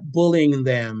 they're not bullying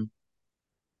them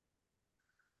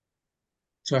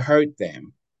to hurt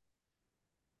them.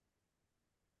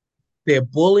 They're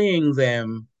bullying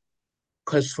them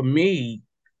because for me,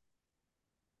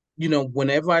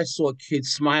 whenever I saw kids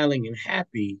smiling and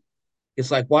happy,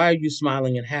 it's like, why are you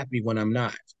smiling and happy when I'm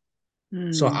not?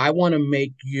 So Mm. I want to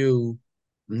make you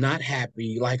not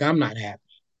happy like I'm not happy.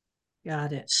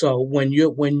 Got it. So when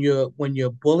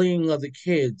you're bullying other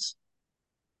kids,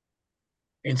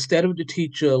 instead of the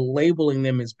teacher labeling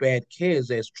them as bad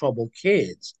kids, as troubled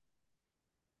kids,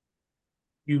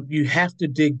 you have to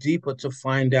dig deeper to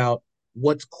find out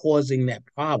what's causing that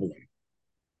problem.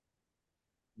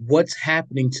 What's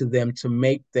happening to them to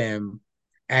make them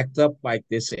act up like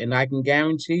this? And I can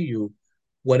guarantee you,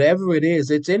 whatever it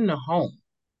is, it's in the home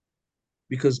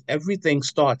because everything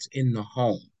starts in the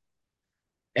home.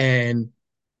 And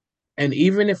and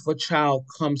even if a child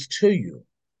comes to you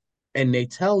and they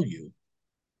tell you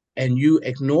and you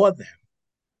ignore them,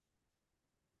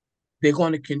 they're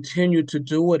going to continue to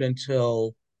do it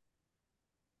until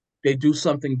they do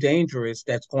something dangerous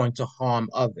that's going to harm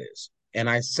others. And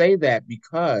I say that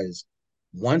because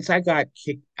once I got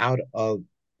kicked out of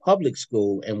public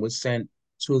school and was sent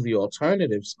to the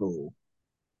alternative school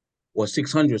or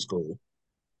 600 school,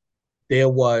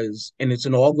 and it's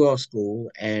an all girls school,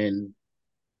 and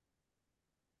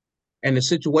the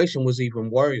situation was even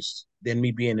worse than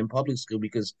me being in public school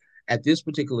because at this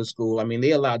particular school, I mean,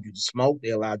 they allowed you to smoke, they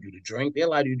allowed you to drink, they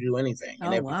allowed you to do anything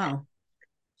and Oh, everything. wow.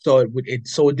 So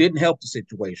it didn't help the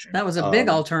situation. That was a big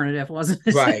alternative, wasn't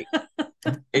it? Right.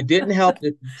 It didn't help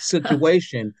the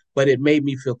situation, but it made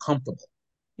me feel comfortable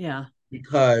Yeah.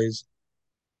 because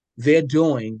they're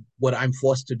doing what I'm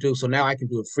forced to do. So now I can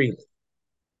do it freely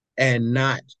and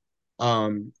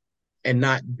um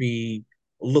not be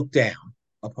looked down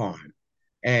upon.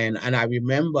 And I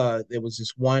remember there was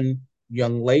this one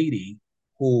young lady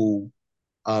who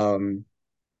um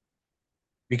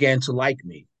began to like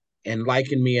me and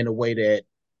liking me in a way that,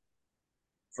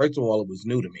 first of all, it was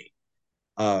new to me.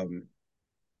 Um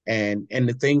and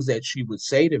the things that she would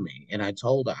say to me, and I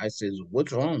told her, I says,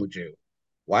 what's wrong with you?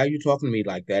 Why are you talking to me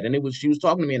like that? And she was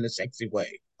talking to me in a sexy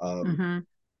way. Hmm.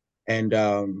 And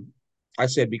I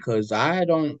said, because I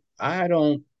don't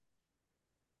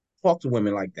talk to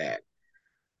women like that.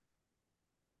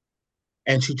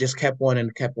 And she just kept on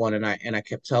and kept on, and I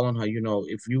kept telling her,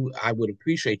 if you, I would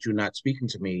appreciate you not speaking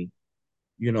to me,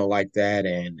 like that,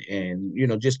 and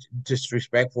just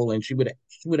disrespectful. And she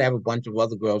would have a bunch of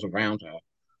other girls around her,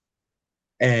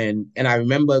 and I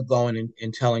remember going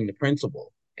and telling the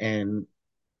principal, and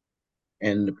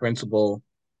the principal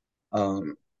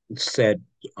um, said,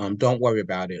 "Don't worry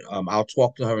about it. I'll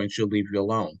talk to her and she'll leave you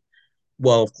alone."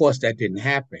 Well, of course, that didn't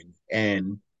happen,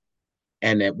 and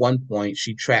at one point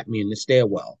she trapped me in the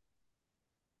stairwell,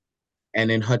 and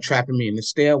in her trapping me in the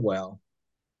stairwell,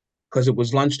 because it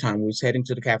was lunchtime, we was heading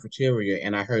to the cafeteria,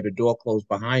 and I heard a door close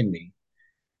behind me,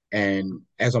 and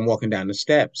as I'm walking down the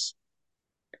steps,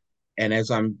 and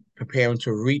as I'm preparing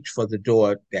to reach for the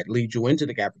door that leads you into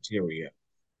the cafeteria,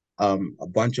 a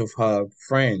bunch of her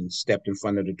friends stepped in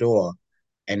front of the door.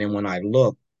 And then when I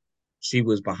looked, she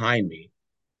was behind me.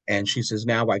 And she says,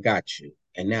 now I got you.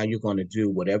 And now you're going to do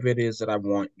whatever it is that I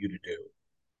want you to do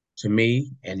to me.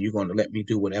 And you're going to let me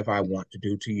do whatever I want to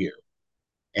do to you.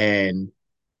 And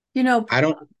You know, I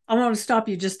don't, I want to stop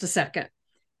you just a second.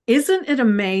 Isn't it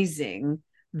amazing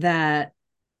that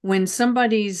when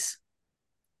somebody's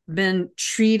been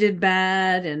treated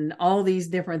bad and all these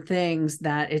different things,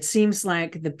 that it seems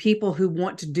like the people who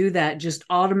want to do that just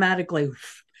automatically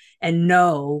and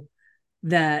know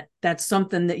that that's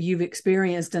something that you've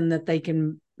experienced and that they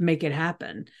can make it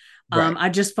happen. right. I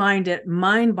just find it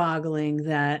mind boggling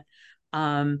that,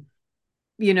 um,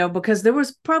 because there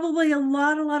was probably a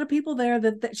lot of people there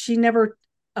that she never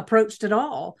approached at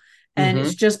all. And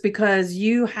it's Mm-hmm. just because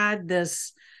you had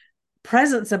this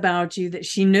presence about you that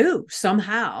she knew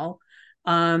somehow.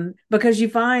 Because you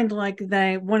find like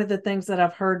one of the things that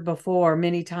I've heard before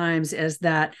many times is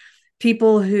that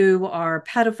people who are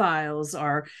pedophiles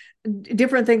or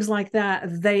different things like that,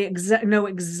 they know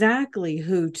exactly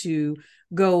who to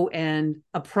go and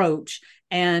approach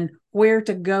and where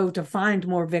to go to find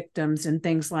more victims and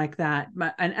things like that.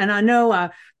 And I know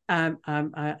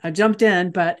I jumped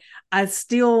in, but I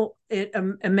still, it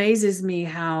amazes me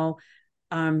how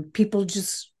people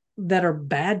just that are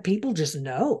bad people just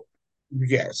know.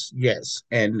 Yes, yes.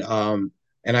 And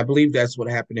I believe that's what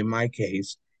happened in my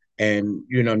case. And,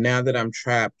 now that I'm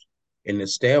trapped in the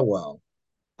stairwell,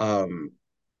 um,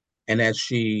 and as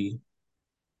she's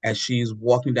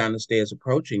walking down the stairs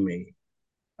approaching me,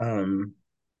 um,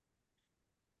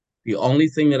 the only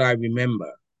thing that I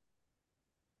remember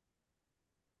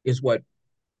is what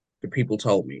the people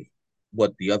told me,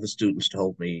 what the other students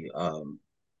told me. It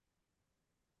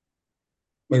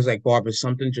was like, Barbara,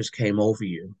 something just came over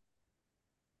you.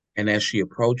 And as she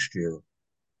approached you,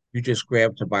 you just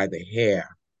grabbed her by the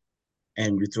hair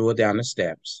and you threw her down the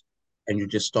steps and you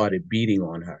just started beating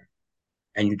on her.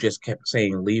 And you just kept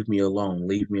saying, leave me alone,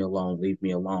 leave me alone, leave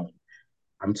me alone.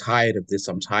 I'm tired of this.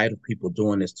 I'm tired of people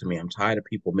doing this to me. I'm tired of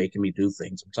people making me do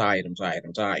things. I'm tired. I'm tired.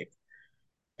 I'm tired.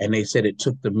 And they said it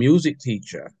took the music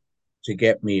teacher to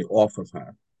get me off of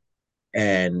her.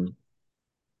 And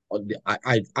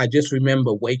I just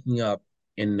remember waking up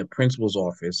in the principal's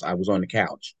office. I was on the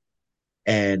couch,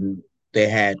 and they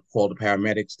had called the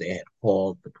paramedics. They had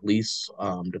called the police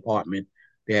department.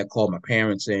 They had called my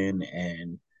parents in,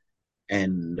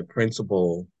 and the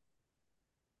principal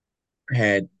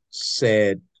had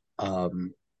said, "I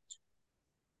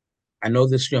know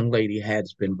this young lady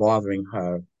has been bothering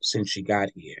her since she got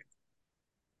here."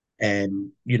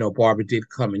 And, Barbara did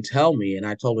come and tell me, and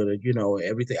I told her that,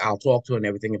 everything, I'll talk to her and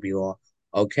everything will be all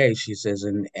okay. She says,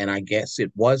 and I guess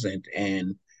it wasn't.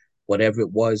 And whatever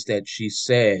it was that she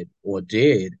said or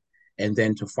did, and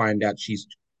then to find out she's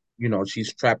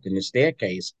trapped in the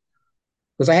staircase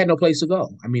because I had no place to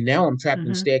go. I mean, now I'm trapped in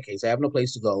the Hmm. staircase. I have no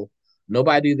place to go,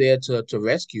 nobody there to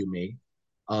rescue me.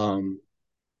 Um,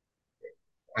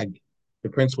 I, the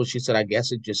principal, she said, I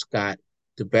guess it just got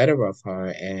the better of her.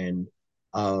 And,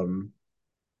 um,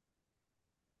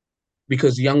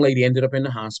 because the young lady ended up in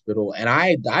the hospital, and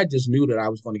I just knew that I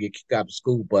was going to get kicked out of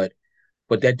school, but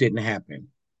that didn't happen.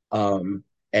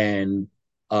 And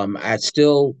I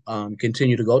still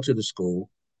continue to go to the school,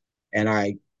 and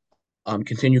I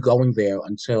continue going there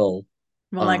until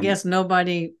Well, I um, guess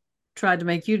nobody tried to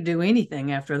make you do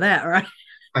anything after that, right?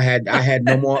 I had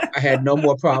no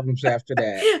more problems after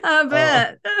that. I Uh,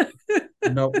 bet.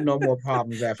 no more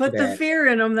problems after Put the that. fear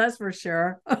in them, that's for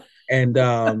sure. And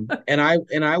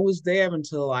I was there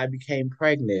until I became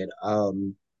pregnant.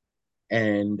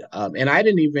 And I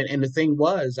didn't even, and the thing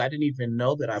was, I didn't even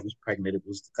know that I was pregnant. It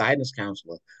was the guidance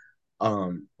counselor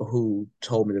who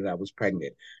told me that I was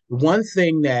pregnant. The one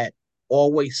thing that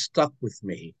always stuck with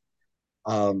me,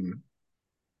 um,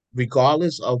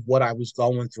 regardless of what I was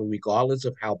going through, regardless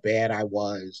of how bad I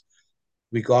was,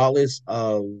 regardless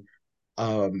of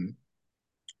um,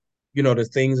 the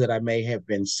things that I may have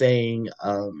been saying,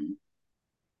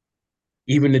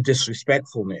 even the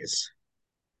disrespectfulness.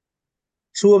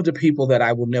 Two of the people that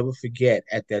I will never forget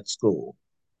at that school.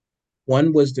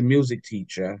 One was the music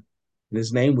teacher, and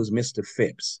his name was Mr.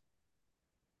 Phipps,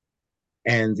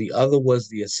 and the other was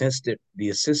the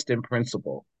assistant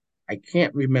principal. I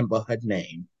can't remember her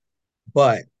name,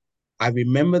 but I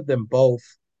remember them both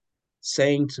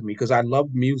saying to me, because I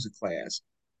loved music class,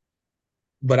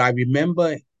 but I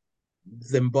remember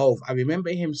them both. I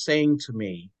remember him saying to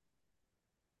me,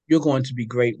 "You're going to be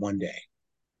great one day."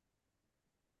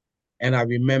 And I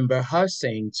remember her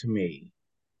saying to me,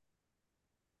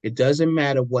 "It doesn't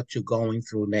matter what you're going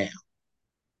through now.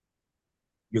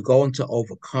 You're going to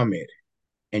overcome it,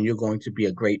 and you're going to be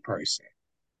a great person."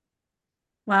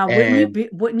 Wow, And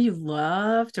wouldn't you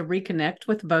love to reconnect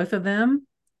with both of them?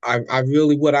 I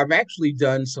really would. I've actually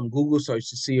done some Google search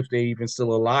to see if they're even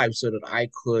still alive so that I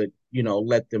could,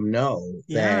 let them know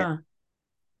that Yeah.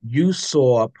 you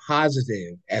saw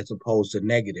positive as opposed to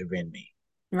negative in me.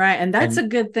 Right. And that's And a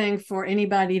good thing for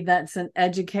anybody that's an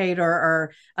educator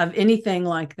or of anything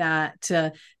like that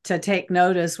to take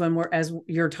notice when we're as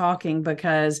you're talking,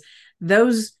 because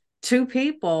those two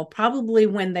people probably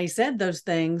when they said those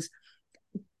things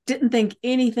didn't think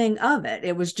anything of it.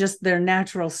 It was just their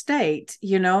natural state,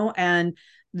 and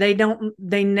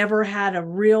they never had a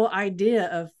real idea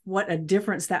of what a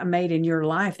difference that made in your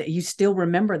life that you still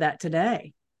remember that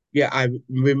today. yeah, I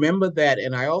remember that.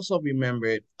 And I also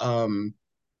remembered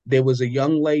there was a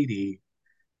young lady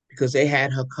because they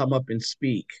had her come up and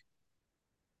speak.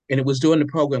 And it was during the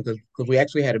program because we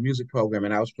actually had a music program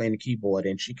and I was playing the keyboard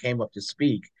and she came up to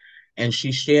speak and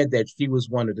she shared that she was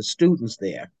one of the students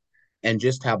there and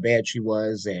just how bad she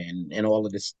was and all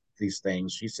of these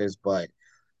things. She says, but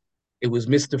it was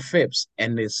Mr. Phipps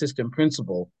and the assistant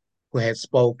principal who had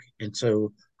spoke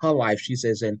into her life. She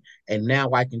says, and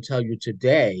now I can tell you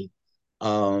today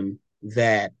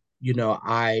that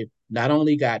I not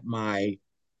only got my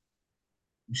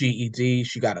GED,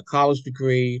 she got a college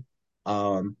degree,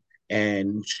 um,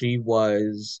 and she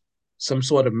was some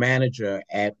sort of manager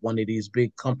at one of these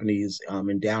big companies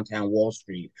in downtown Wall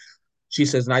Street. She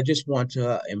says, and I just want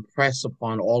to impress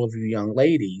upon all of you young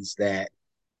ladies that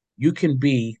you can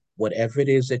be whatever it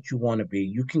is that you want to be.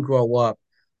 You can grow up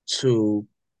to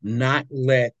not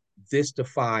let this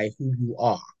defy who you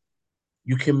are.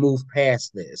 You can move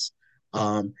past this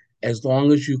um, as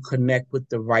long as you connect with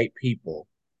the right people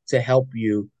to help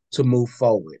you to move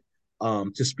forward,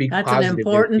 to speak That's an positive into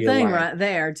important your thing life. right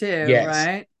there too, Yes,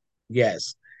 right?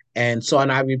 yes. And so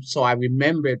I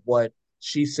remembered what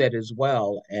she said as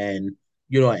well. And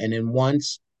and then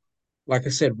once, like I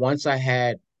said, once I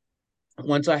had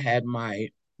my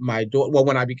my daughter, well,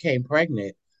 when I became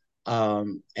pregnant,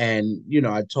 and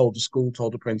I told the school,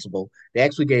 told the principal, they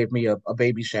actually gave me a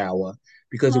baby shower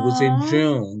because it was in Oh,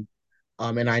 June.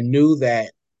 And I knew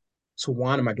that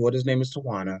Tawana, my daughter's name is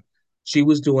Tawana, she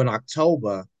was due in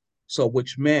October, so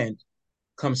which meant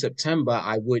come September,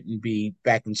 I wouldn't be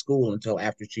back in school until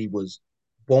after she was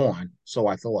born. So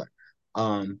I thought.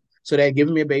 So they had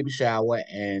given me a baby shower,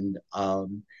 and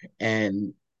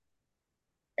and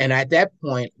at that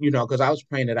point, because I was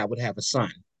praying that I would have a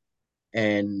son,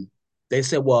 and they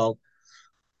said, well,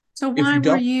 so if why you were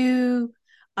don't, you?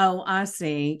 Oh, I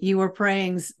see. You were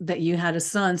praying that you had a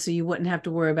son so you wouldn't have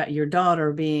to worry about your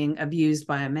daughter being abused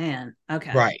by a man.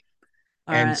 Okay. right,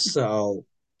 All and right. so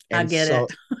I and get so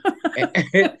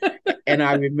it. and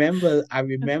I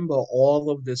remember all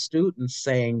of the students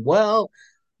saying, well,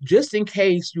 just in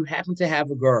case you happen to have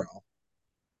a girl,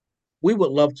 we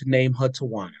would love to name her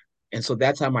Tawana. And so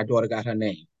that's how my daughter got her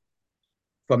name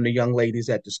from the young ladies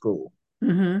at the school.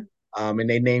 Mm-hmm. And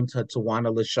they named her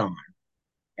Tawana LaShawn.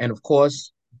 And of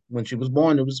course, when she was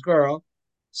born, it was a girl.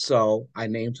 So I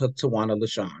named her Tawana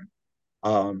LaShawn.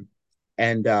 Um,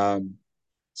 and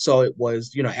so it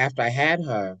was, after I had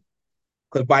her,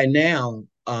 because by now,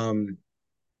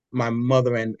 my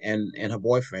mother and her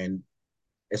boyfriend,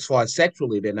 as far as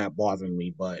sexually, they're not bothering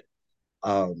me, but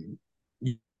um,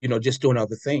 just doing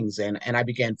other things. And I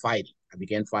began fighting. I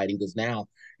began fighting because now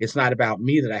it's not about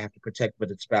me that I have to protect, but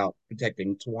it's about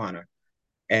protecting Tawana.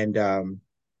 And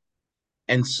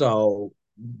and so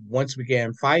once we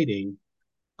began fighting,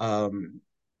 um,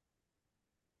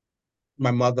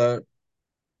 my mother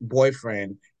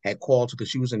boyfriend had called because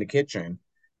she was in the kitchen,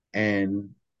 and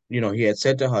he had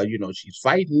said to her, she's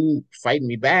fighting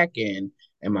me back, and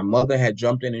my mother had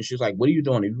jumped in and she's like, what are you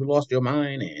doing? Have you lost your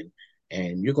mind?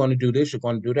 And you're going to do this, you're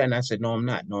going to do that. And I said, no, I'm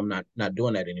not. No, I'm not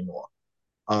doing that anymore.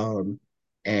 Um,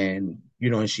 and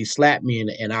and she slapped me,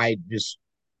 and I just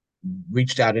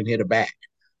reached out and hit her back.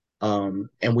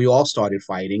 And we all started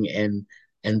fighting,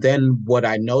 and then what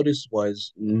I noticed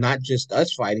was not just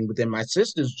us fighting, but then my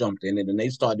sisters jumped in it and they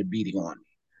started beating on me.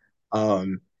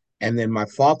 Um, and then my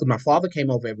father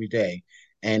came over every day,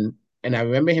 and and I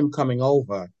remember him coming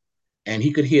over, and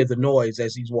he could hear the noise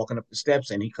as he's walking up the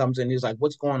steps, and he comes in, he's like,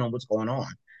 "What's going on? What's going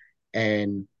on?"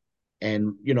 And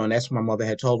and that's when my mother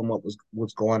had told him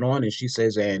what's going on, and she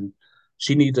says, and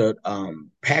she needs to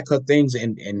pack her things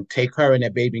and take her and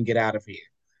that baby and get out of here.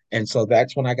 And so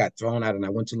that's when I got thrown out, and I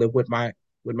went to live with my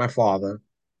father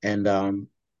and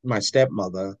my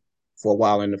stepmother for a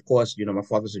while. And of course, my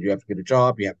father said, you have to get a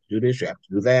job, you have to do this, you have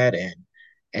to do that,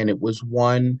 and it was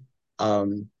one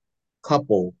um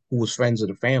couple who was friends of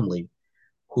the family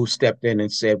who stepped in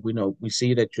and said, we know we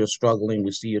see that you're struggling,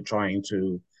 we see you're trying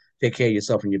to take care of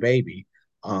yourself and your baby.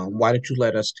 Why don't you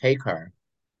let us take her?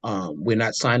 We're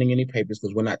not signing any papers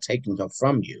because we're not taking her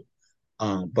from you,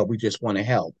 but we just want to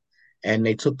help. And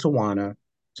they took Tawana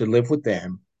to live with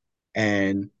them,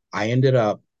 and I ended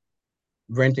up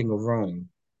renting a room.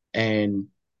 And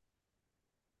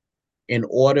in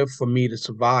order for me to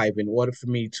survive, in order for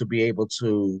me to be able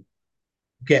to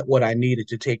get what I needed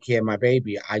to take care of my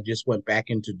baby, I just went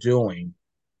back into doing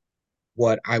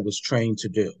what I was trained to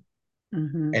do.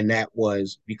 Mm-hmm. And that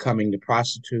was becoming the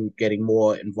prostitute, getting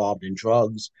more involved in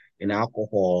drugs and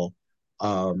alcohol,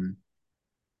 um,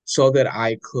 so that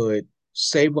I could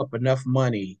save up enough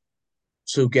money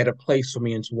to get a place for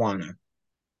me in Tawana.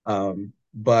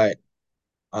 But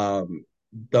um,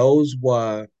 those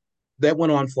were that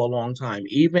went on for a long time,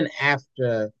 even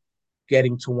after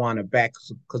getting Tawana back,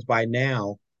 because by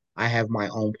now I have my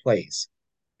own place.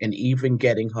 And even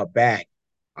getting her back,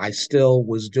 I still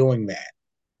was doing that.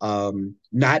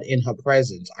 Not in her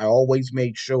presence. I always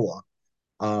made sure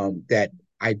that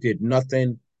I did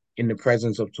nothing in the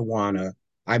presence of Tawana.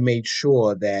 I made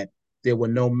sure that there were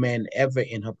no men ever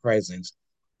in her presence,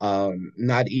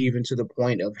 not even to the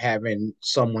point of having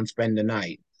someone spend the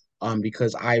night,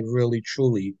 because I really,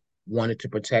 truly wanted to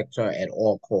protect her at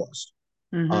all costs.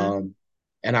 Mm-hmm. Um,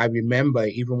 and I remember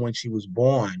even when she was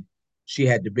born, she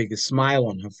had the biggest smile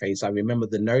on her face. I remember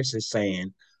the nurses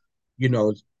saying, you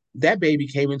know, that baby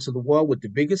came into the world with the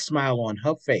biggest smile on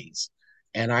her face.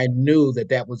 And I knew that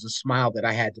that was a smile that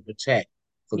I had to protect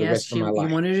for the Yes, rest of my you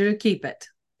life. wanted her to keep it.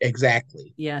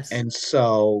 Exactly. Yes. And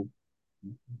so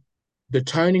the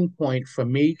turning point for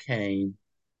me came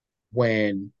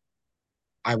when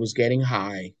I was getting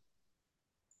high.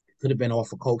 It could have been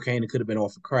off of cocaine, it could have been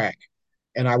off of crack.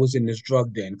 And I was in this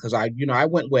drug den because I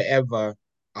went wherever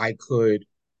I could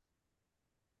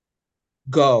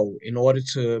go in order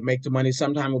to make the money.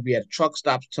 Sometimes it would be at a truck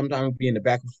stop, sometimes it would be in the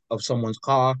back of someone's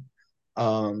car,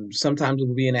 sometimes it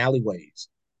would be in alleyways.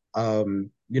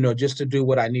 just to do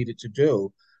what I needed to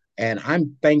do. And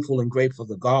I'm thankful and grateful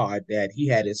to God that He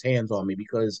had His hands on me,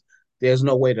 because there's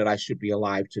no way that I should be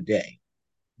alive today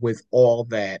with all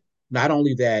that, not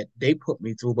only that they put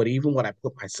me through, but even what I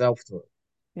put myself through.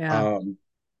 Yeah. Um,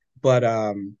 but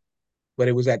um, but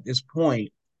it was at this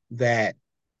point that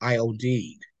I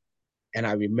OD'd. And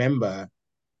I remember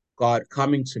God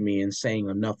coming to me and saying,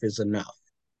 enough is enough.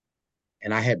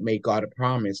 And I had made God a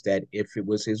promise that if it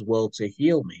was His will to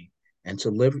heal me and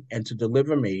to live and to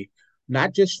deliver me,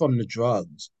 not just from the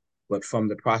drugs, but from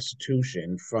the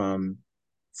prostitution, from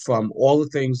all the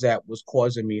things that was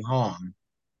causing me harm,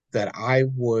 that I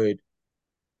would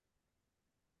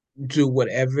do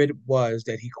whatever it was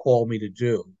that He called me to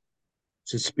do,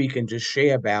 to speak and just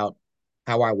share about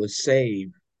how I was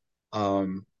saved,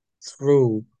 um,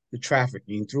 through the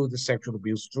trafficking, through the sexual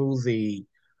abuse, through the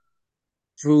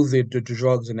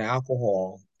drugs and the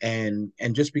alcohol, and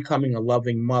just becoming a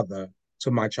loving mother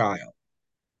to my child.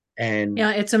 And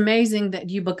Yeah, it's amazing that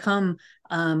you become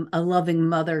a loving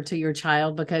mother to your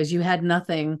child because you had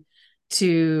nothing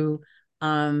to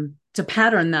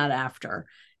pattern that after.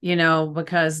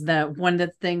 Because one of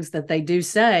the things that they do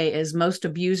say is most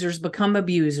abusers become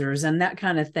abusers and that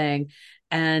kind of thing.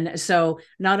 And so,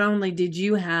 not only did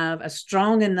you have a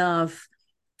strong enough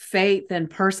faith and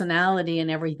personality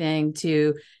and everything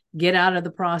to get out of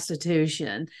the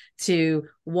prostitution, to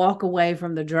walk away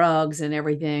from the drugs and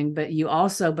everything, but you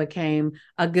also became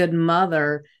a good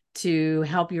mother to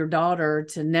help your daughter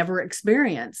to never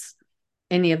experience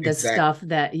any of the exact stuff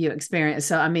that you experience.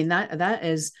 So I mean that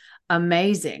is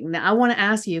amazing. Now I want to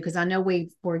ask you, because I know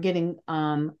we're getting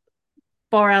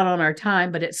far out on our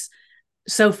time, but it's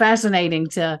so fascinating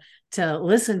to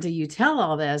listen to you tell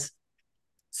all this.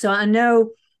 So I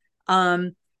know,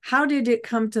 how did it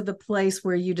come to the place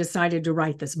where you decided to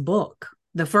write this book,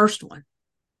 the first one?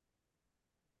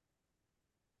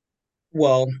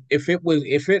 well, if it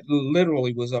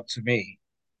literally was up to me,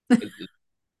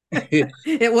 it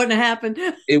It wouldn't have happened.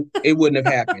 it wouldn't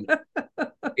have happened.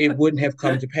 It wouldn't have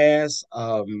come to pass.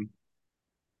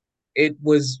 It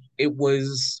was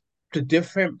the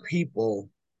different people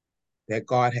that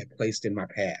God had placed in my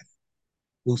path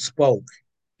who spoke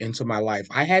into my life.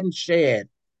 I hadn't shared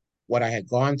what I had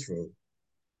gone through.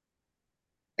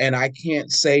 And I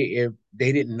can't say if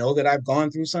they didn't know that I've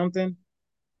gone through something.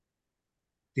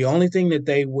 The only thing that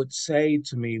they would say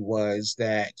to me was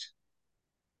that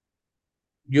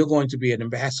you're going to be an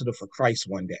ambassador for Christ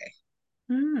one day.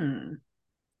 Hmm.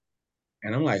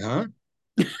 And I'm like, huh?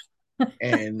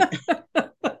 And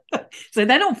So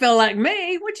they don't feel like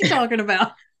me. What you talking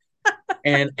about?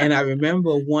 and I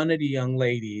remember one of the young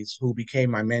ladies who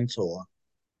became my mentor,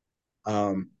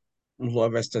 um,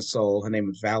 Lord rest her soul, her name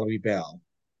was Valerie Bell.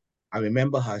 I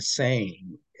remember her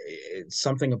saying,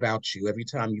 something about you. Every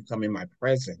time you come in my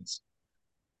presence,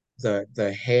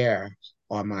 the hair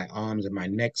on my arms and my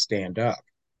neck stand up.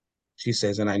 She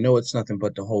says, and I know it's nothing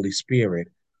but the Holy Spirit.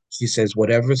 She says,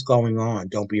 whatever's going on,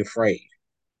 don't be afraid.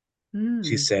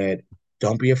 She Hmm. said,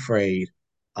 don't be afraid.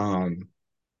 Um,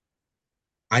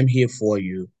 I'm here for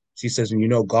you. She says, and you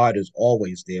know, God is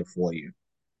always there for you.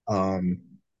 Um,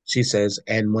 she says,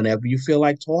 and whenever you feel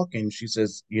like talking, she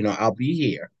says, I'll be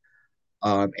here.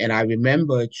 And I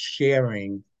remember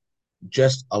sharing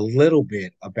just a little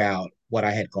bit about what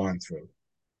I had gone through.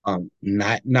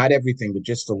 Not everything, but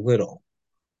just a little.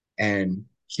 And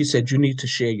she said, you need to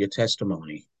share your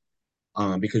testimony,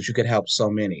 because you could help so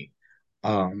many.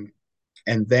 Um,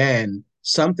 and then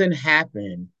something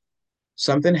happened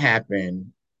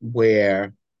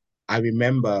where I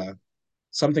remember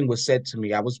something was said to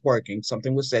me. I was working,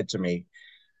 something was said to me.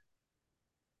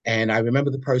 And I remember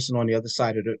the person on the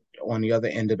other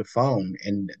end of the phone,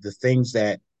 and the things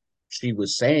that she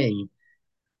was saying.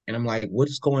 And I'm like, what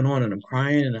is going on? And I'm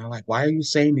crying. And I'm like, why are you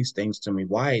saying these things to me?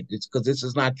 Why? It's because this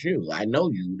is not you. I know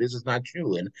you. This is not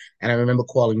you. And I remember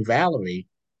calling Valerie,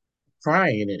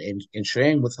 crying and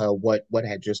sharing with her what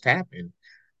had just happened.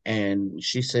 And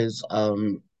she says,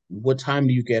 what time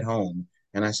do you get home?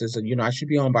 And I says, I should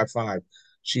be home by 5.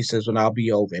 She says, when I'll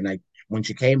be over. And when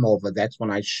she came over, that's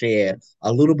when I shared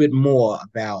a little bit more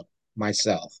about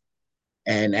myself.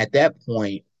 And at that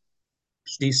point,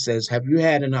 she says, have you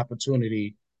had an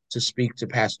opportunity to speak to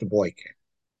Pastor Boykin?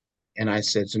 And I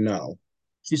said, no.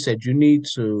 She said, you need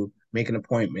to make an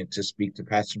appointment to speak to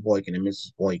Pastor Boykin and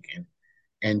Mrs. Boykin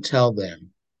and tell them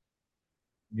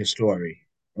your story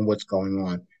and what's going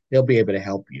on. They'll be able to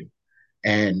help you.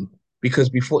 And because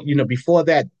before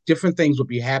that, different things would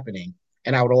be happening.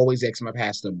 And I would always ask my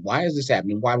pastor, why is this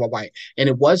happening? Why? And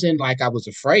it wasn't like I was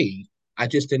afraid. I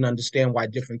just didn't understand why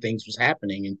different things was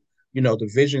happening, and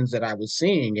the visions that I was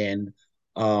seeing. And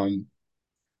Um,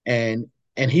 and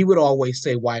and he would always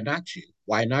say, "Why not you?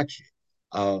 Why not you?"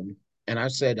 And I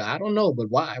said, "I don't know, but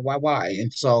why, why?"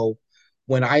 And so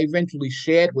when I eventually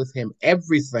shared with him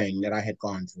everything that I had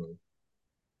gone through,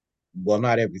 well,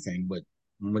 not everything, but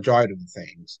majority of the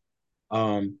things,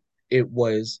 um, it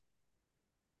was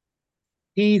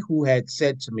he who had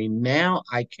said to me, "Now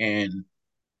I can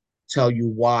tell you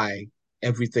why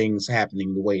everything's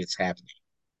happening the way it's happening."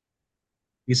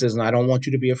 He says, "And I don't want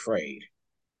you to be afraid."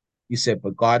 He said,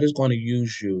 "But God is going to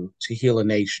use you to heal a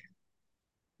nation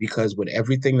because with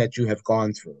everything that you have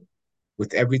gone through,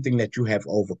 with everything that you have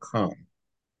overcome,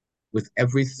 with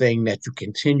everything that you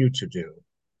continue to do,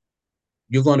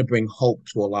 you're going to bring hope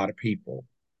to a lot of people.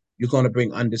 You're going to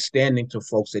bring understanding to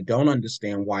folks that don't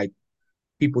understand why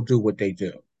people do what they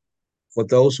do. For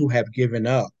those who have given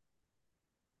up,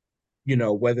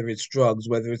 whether it's drugs,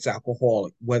 whether it's alcohol,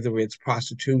 whether it's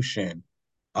prostitution,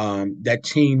 that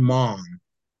teen mom,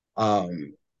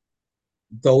 um,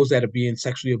 those that are being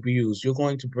sexually abused, you're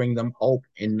going to bring them hope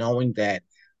in knowing that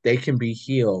they can be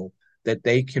healed, that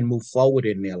they can move forward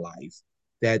in their life,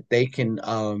 that they can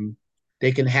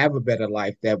have a better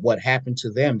life, that what happened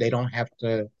to them, they don't have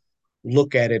to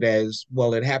look at it as,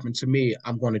 well, it happened to me,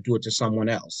 I'm going to do it to someone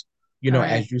else.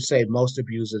 Right. As you say, most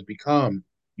abusers become,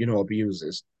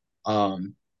 abusers.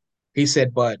 Um, he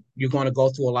said, but you're going to go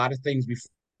through a lot of things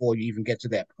before you even get to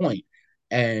that point.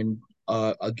 And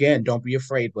again, don't be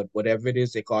afraid, but whatever it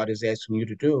is that God is asking you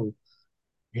to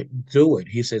do it.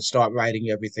 He said, start writing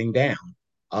everything down.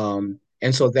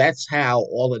 And so that's how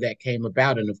all of that came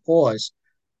about. And of course,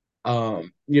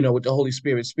 with the Holy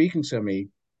Spirit speaking to me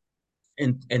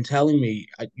and telling me,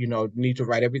 need to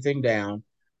write everything down.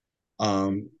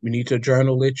 You need to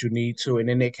journal it. You need to, and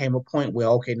then there came a point where,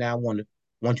 okay, now want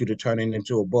you to turn it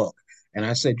into a book. And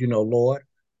I said, Lord,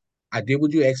 I did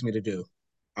what you asked me to do.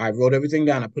 I wrote everything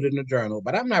down. I put it in a journal,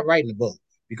 but I'm not writing a book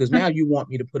because now you want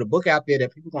me to put a book out there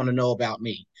that people are going to know about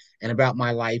me and about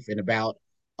my life and about,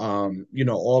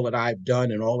 all that I've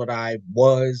done and all that I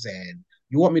was. And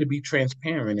you want me to be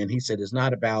transparent. And he said, it's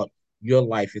not about your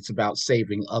life. It's about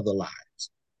saving other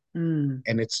lives. Mm.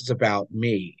 And it's about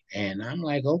me. And I'm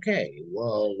like, okay,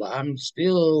 well, I'm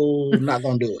still not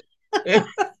going to do it.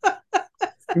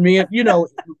 Me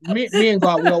and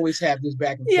God, we always have this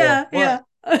back and forth, Yeah, but yeah.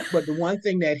 the one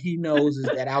thing that he knows is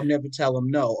that I'll never tell him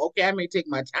no. Okay, I may take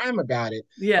my time about it,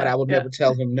 but Yeah, I will yeah. never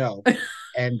tell him no.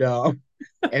 And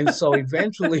and so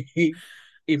eventually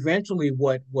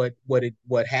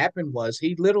what happened was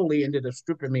he literally ended up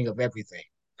stripping me of everything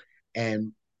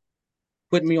and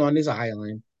put me on this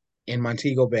island in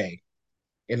Montego Bay,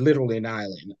 and literally an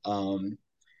island,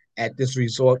 at this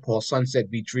resort called Sunset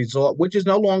Beach Resort, which is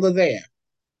no longer there.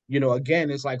 Again,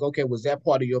 it's like, okay, was that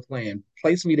part of your plan?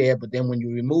 Place me there, but then when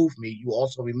you remove me, you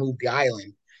also remove the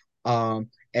island.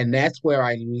 And that's where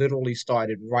I literally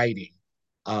started writing.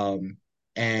 Um,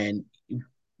 and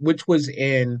which was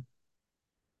in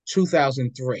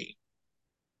 2003.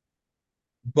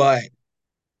 But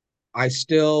I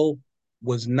still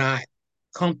was not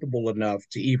comfortable enough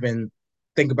to even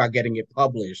think about getting it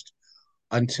published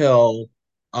until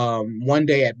one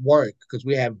day at work, because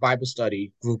we have Bible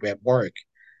study group at work.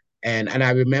 And I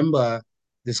remember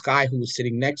this guy who was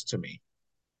sitting next to me.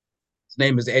 His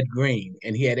name is Ed Green,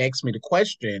 and he had asked me the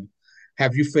question,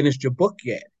 "Have you finished your book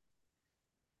yet?"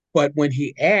 But when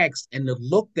he asked, and the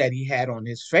look that he had on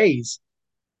his face,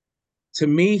 to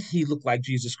me, he looked like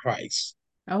Jesus Christ.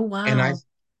 Oh, And I wow.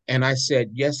 and I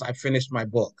said, "Yes, I finished my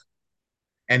book."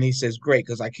 And he says, "Great,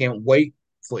 because I can't wait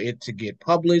for it to get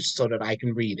published so that I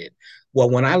can read it."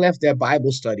 Well, when I left that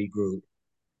Bible study group,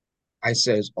 I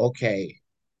says, "Okay,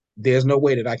 there's no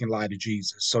way that I can lie to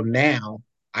Jesus. So now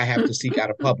I have to seek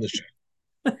out a publisher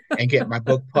and get my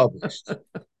book published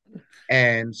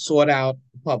and sort out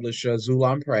the publisher,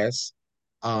 Zulon Press,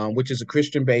 which is a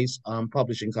Christian based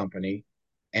publishing company.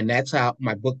 And that's how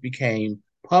my book became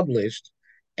published.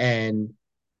 And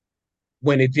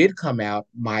when it did come out,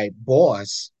 my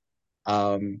boss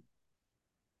um,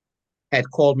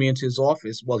 had called me into his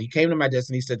office. Well, he came to my desk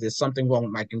and he said, "There's something wrong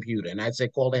with my computer." And I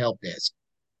said, "Call the help desk."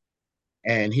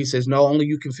 And he says, "No, only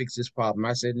you can fix this problem."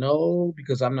 I said, "No,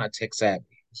 because I'm not tech savvy.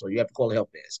 So you have to call the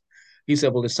help desk." He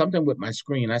said, "Well, there's something with my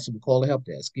screen." I said, "Well, call the help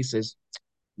desk." He says,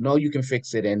 "No, you can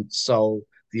fix it." And so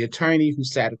the attorney who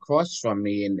sat across from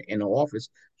me in the office,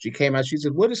 she came out. She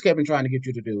said, "What is Kevin trying to get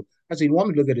you to do?" I said, "You want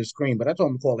me to look at his screen?" But I told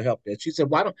him to call the help desk. She said,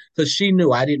 "Why don't?" Because she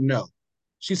knew I didn't know.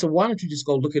 She said, "Why don't you just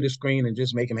go look at his screen and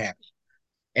just make him happy?"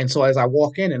 And so as I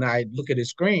walk in and I look at his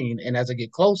screen, and as I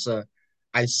get closer,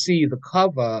 I see the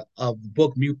cover of the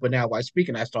book Mute But Now I Speak,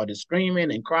 and I started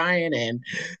screaming and crying. And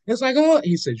it's like, oh,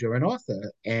 he says, you're an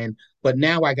author. But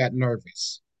now I got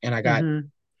nervous and I got Mm-hmm.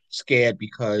 scared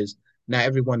because now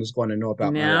everyone is going to know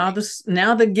about my Now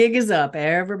life. the gig is up.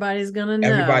 Everybody's gonna know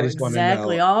Everybody's going to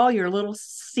exactly know all your little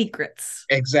secrets.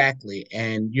 exactly.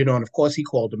 And of course, he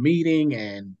called a meeting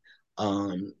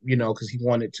because he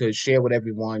wanted to share with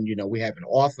everyone, we have an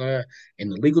author in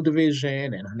the legal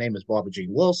division, and her name is Barbara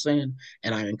Jean Wilson.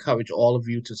 And I encourage all of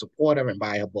you to support her and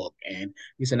buy her book. And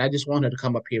he said, I just wanted to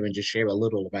come up here and just share a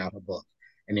little about her book.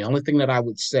 And the only thing that I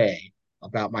would say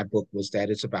about my book was that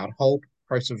it's about hope,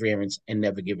 perseverance, and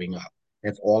never giving up.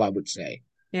 That's all I would say.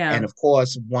 Yeah. And of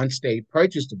course, once they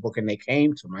purchased the book and they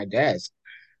came to my desk,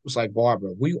 was like,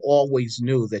 Barbara, we always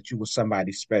knew that you were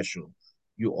somebody special.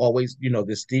 You always,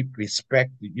 this deep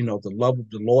respect, the love of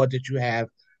the Lord that you have.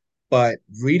 But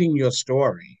reading your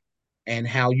story and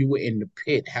how you were in the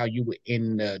pit, how you were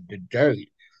in the dirt,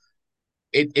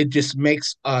 it just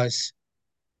makes our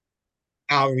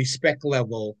respect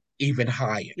level even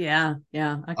higher. Yeah,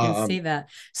 yeah, I can Um, see that.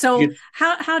 So you,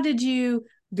 how did you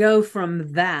go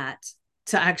from that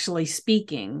to actually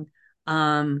speaking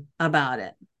about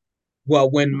it? well,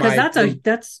 when Because my when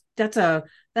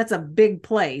that's a big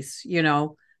place,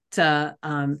 to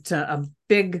a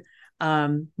big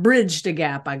bridge to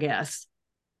gap, I guess.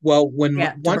 when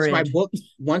Gap to bridge.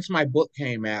 once my book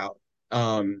came out,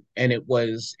 and it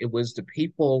was the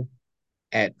people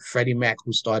at Freddie Mac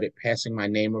who started passing my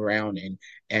name around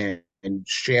and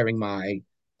sharing my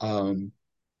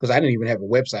because I didn't even have a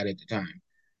website at the time,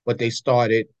 but they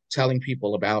started telling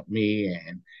people about me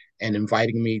and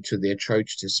inviting me to their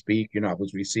church to speak. I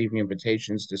was receiving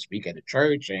invitations to speak at a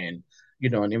church and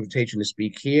an invitation to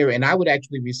speak here. And I would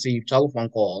actually receive telephone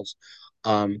calls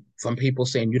from people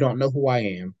saying, you don't know who I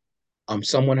am.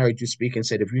 Someone heard you speak and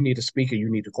said, if you need a speaker, you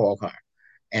need to call her.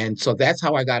 And so that's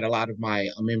how I got a lot of my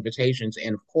invitations.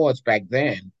 And of course, back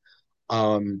then,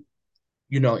 um,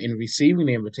 in receiving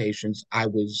the invitations, I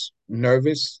was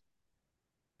nervous.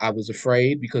 I was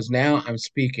afraid because now I'm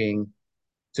speaking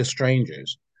to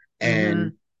strangers. And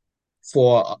Mm-hmm.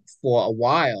 for a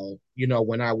while,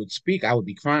 when I would speak, I would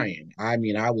be crying. I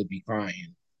mean, I would be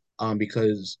crying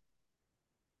because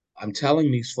I'm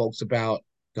telling these folks about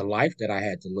the life that I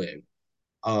had to live.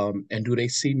 And do they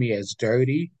see me as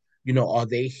dirty? Are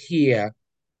they here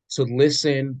to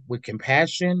listen with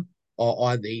compassion, or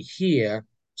are they here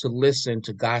to listen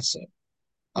to gossip?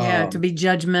 Yeah, to Um, be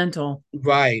judgmental.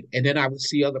 right. And then I would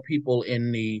see other people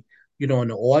in the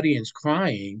audience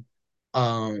crying.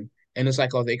 And it's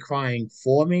like, are they crying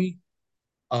for me?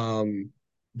 Um,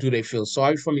 do they feel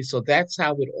sorry for me? So that's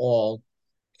how it all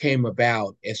came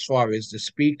about as far as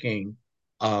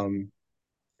um,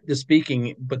 the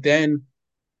speaking. But then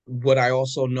what I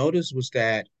also noticed was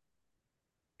that,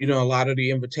 a lot of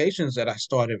the invitations that I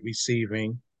started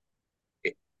receiving,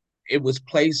 it was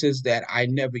places that I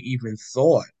never even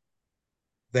thought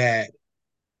that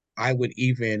I would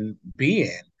even be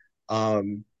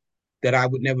in, that I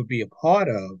would never be a part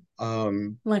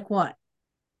of. Like what?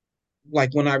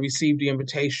 Like when I received the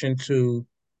invitation to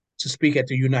speak at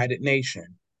the United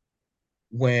Nations,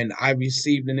 when I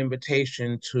received an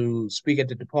invitation to speak at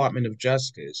the Department of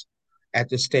Justice, at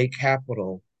the state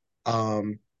capitol,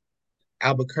 um,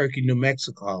 Albuquerque, New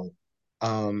Mexico,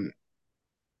 um,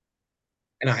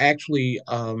 and I actually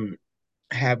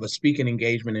have a speaking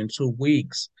engagement in 2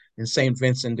 weeks in St.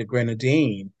 Vincent de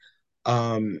Grenadine.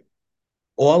 Um,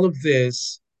 all of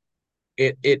this,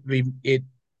 it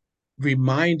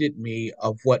reminded me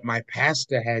of what my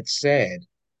pastor had said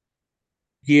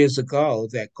years ago,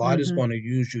 that God is Mm-hmm. going to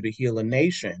use you to heal a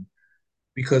nation.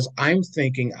 Because I'm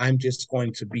thinking I'm just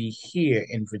going to be here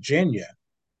in Virginia,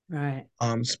 Right.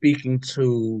 speaking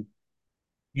to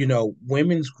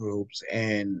women's groups,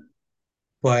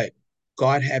 but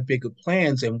God had bigger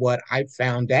plans. And what I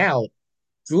found out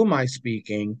through my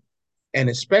speaking, and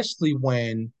especially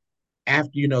when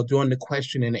after during the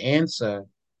question and answer,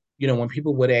 when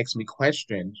people would ask me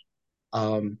questions,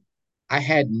 um, I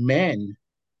had men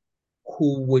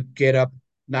who would get up,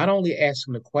 not only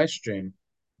asking the question,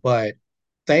 but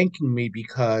thanking me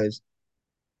because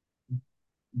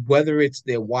whether it's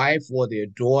their wife or their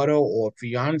daughter or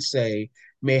fiance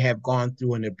may have gone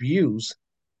through an abuse,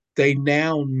 they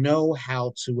now know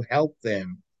how to help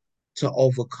them to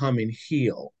overcome and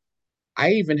heal.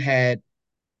 I even had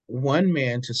one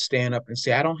man to stand up and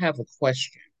say, I don't have a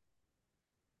question,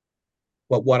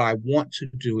 but what I want to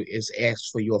do is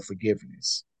ask for your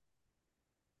forgiveness.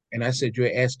 And I said,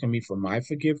 you're asking me for my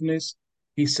forgiveness?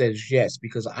 He says, yes,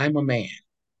 because I'm a man.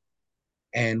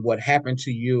 And what happened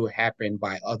to you happened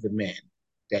by other men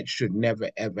that should never,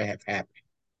 ever have happened.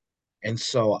 And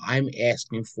so I'm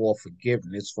asking for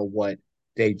forgiveness for what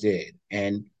they did.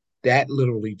 And that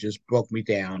literally just broke me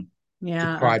down to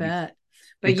Yeah, I cry bet.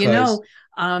 But because,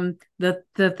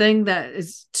 the thing that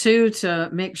is too to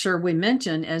make sure we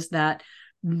mention is that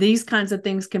these kinds of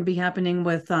things can be happening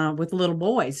with little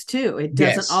boys too. It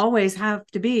doesn't yes, always have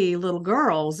to be little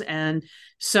girls, and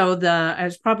so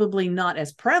it's probably not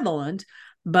as prevalent,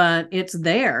 but it's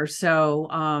there. So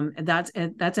that's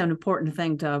an important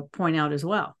thing to point out as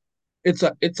well. it's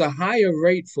a higher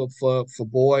rate for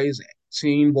boys,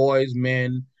 teen boys,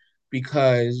 men,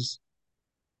 because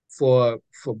for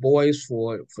boys,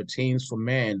 for teens, for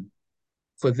men,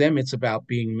 for them it's about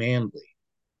being manly.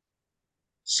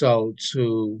 So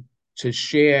to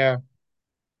share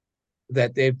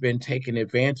that they've been taken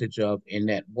advantage of in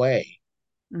that way,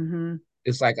 Mm-hmm.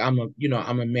 it's like I'm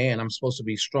a man, I'm supposed to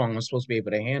be strong, I'm supposed to be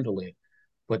able to handle it,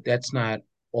 but that's not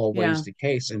always Yeah. the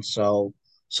case. And so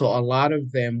a lot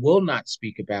of them will not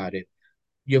speak about it.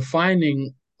 You're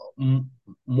finding m-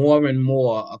 more and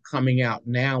more are coming out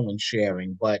now and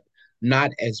sharing, but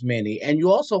not as many. And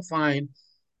you also find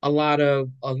a lot of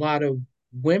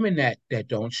women that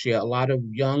don't share, a lot of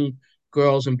young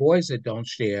girls and boys that don't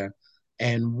share.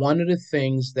 And one of the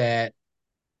things that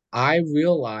I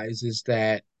realize is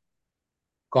that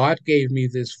God gave me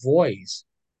this voice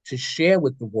to share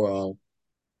with the world,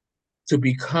 to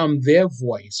become their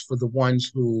voice for the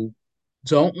ones who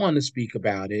don't want to speak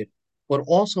about it, but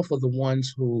also for the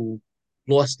ones who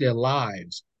lost their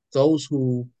lives, those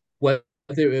who, whether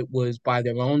it was by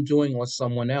their own doing or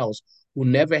someone else, who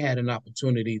never had an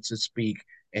opportunity to speak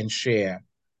and share.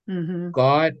 Mm-hmm.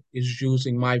 God is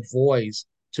using my voice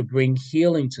to bring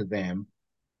healing to them,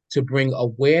 to bring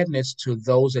awareness to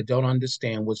those that don't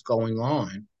understand what's going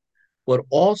on, but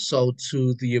also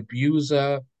to the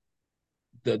abuser,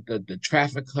 the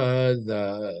trafficker,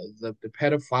 the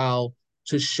pedophile,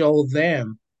 to show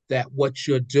them that what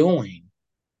you're doing,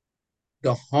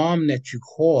 the harm that you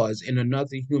cause in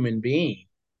another human being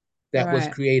that was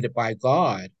Right. created by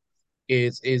God,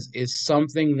 is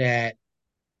something that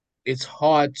it's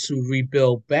hard to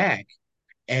rebuild back.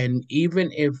 And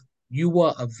even if you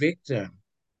were a victim,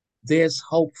 there's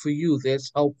hope for you.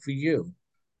 There's hope for you.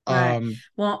 Right. Um,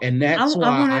 Well, and I that's why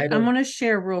want I to I don't. want to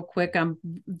share real quick.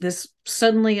 This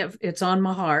suddenly it's on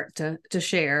my heart to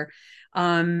share,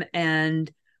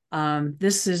 and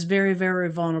this is very very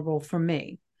vulnerable for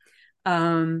me.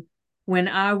 Um, when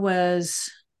I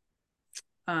was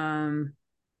um,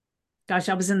 gosh,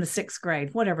 I was in the sixth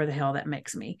grade, whatever the hell that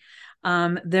makes me.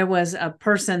 There was a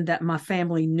person that my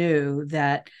family knew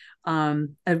that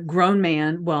a grown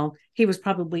man, well, he was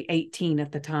probably 18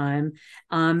 at the time,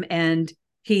 and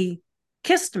he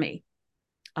kissed me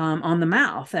on the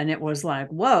mouth. And it was like,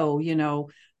 whoa,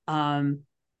 um,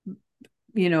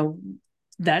 you know,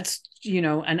 that's,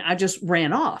 and I just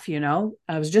ran off,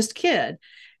 I was just a kid.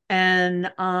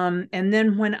 And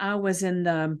then when I was in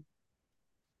the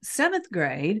seventh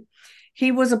grade,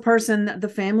 he was a person that the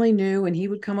family knew, and he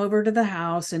would come over to the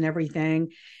house and everything.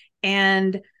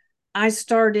 And I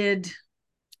started,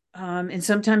 and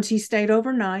sometimes he stayed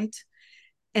overnight.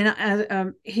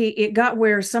 And it got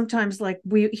where sometimes like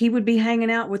he would be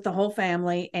hanging out with the whole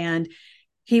family, and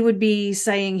he would be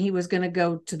saying he was going to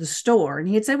go to the store, and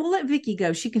he'd say, "Well, let Vicky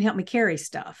go. She can help me carry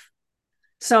stuff."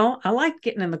 So I liked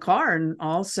getting in the car and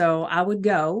all, so I would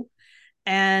go,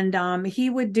 and he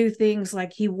would do things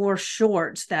like he wore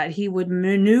shorts that he would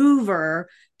maneuver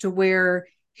to where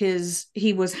his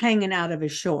he was hanging out of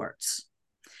his shorts.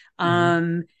 Mhm,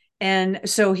 um and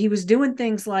so he was doing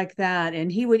things like that,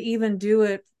 and he would even do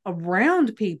it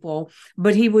around people,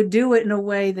 but he would do it in a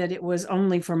way that it was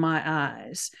only for my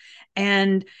eyes.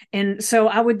 And so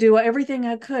I would do everything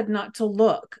I could not to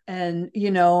look, and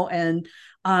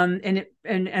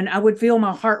I would feel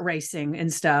my heart racing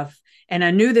and stuff, and I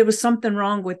knew there was something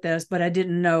wrong with this, but I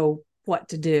didn't know what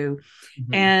to do.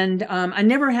 mhm, And I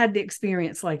never had the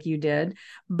experience like you did,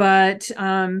 but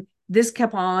this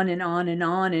kept on and on and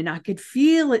on, and I could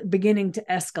feel it beginning to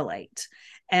escalate,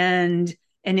 and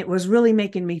it was really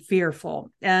making me fearful.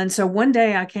 And so one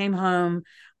day I came home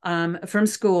from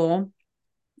school,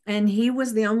 and he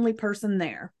was the only person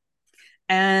there.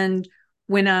 And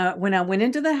when I went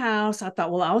into the house, I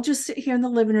thought, well, I'll just sit here in the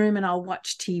living room and I'll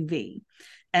watch TV.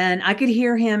 And I could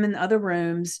hear him in the other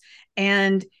rooms,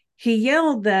 and he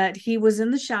yelled that he was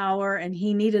in the shower and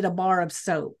he needed a bar of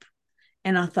soap.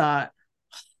 And I thought,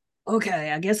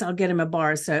 okay, I guess I'll get him a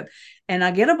bar of soap. And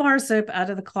I get a bar of soap out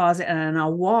of the closet, and I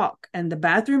walk, and the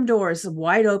bathroom door is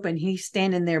wide open. He's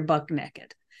standing there buck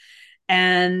naked.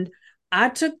 And I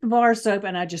took the bar soap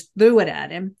and I just threw it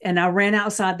at him, and I ran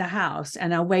outside the house,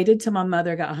 and I waited till my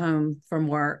mother got home from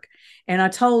work, and I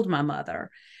told my mother,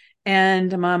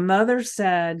 and my mother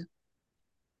said,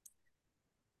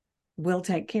 "We'll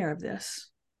take care of this."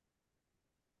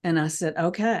 And I said,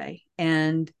 "Okay."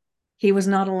 And he was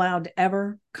not allowed to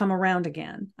ever come around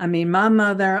again. I mean, my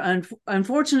mother,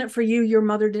 unfortunate for you, your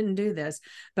mother didn't do this,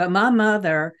 but my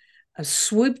mother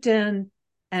swooped in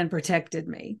and protected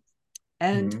me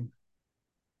and Hmm.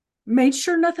 made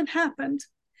sure nothing happened.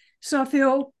 So I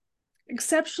feel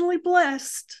exceptionally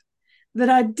blessed that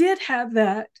I did have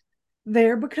that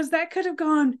there, because that could have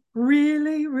gone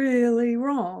really, really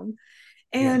wrong.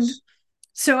 And Yes.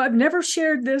 so I've never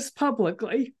shared this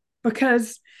publicly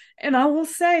because, and I will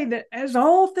say that as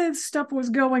all this stuff was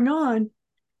going on,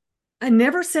 I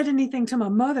never said anything to my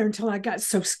mother until I got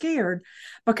so scared,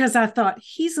 because I thought,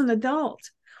 he's an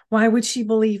adult. Why would she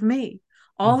believe me?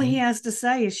 All he Hmm. has to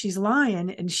say is she's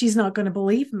lying and she's not going to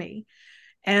believe me.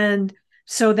 And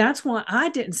so that's why I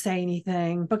didn't say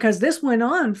anything, because this went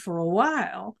on for a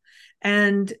while.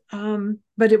 And,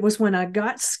 but it was when I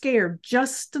got scared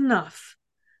just enough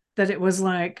that it was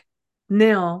like,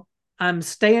 now I'm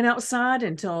staying outside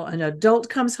until an adult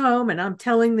comes home, and I'm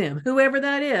telling them, whoever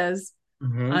that is,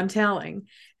 Hmm. I'm telling.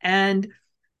 And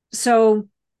so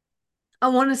I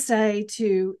want to say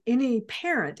to any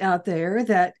parent out there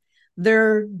that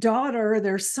their daughter,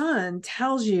 their son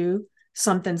tells you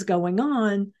something's going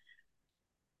on,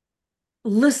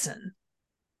 listen,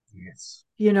 Yes.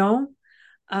 you know?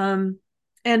 Um,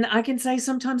 and I can say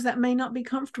sometimes that may not be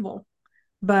comfortable,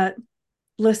 but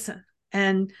listen.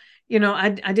 And, I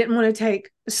didn't want to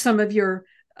take some of your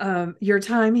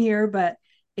time here, but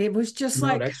it was just No,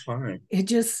 like, that's fine. it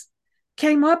just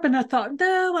came up, and I thought,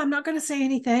 no, I'm not going to say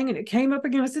anything. And it came up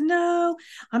again. I said, no,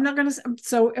 I'm not going to.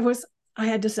 So it was, I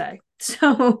had to say.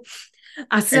 So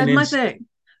I And said in my thing.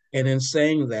 and in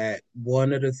saying that,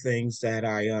 one of the things that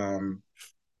I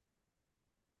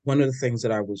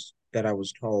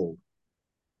was told,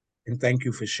 and thank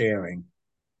you for sharing,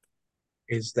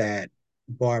 is that,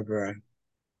 Barbara,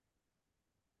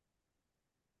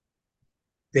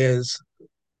 there's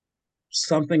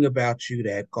something about you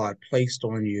that God placed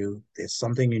on you. There's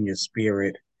something in your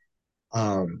spirit,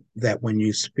 that when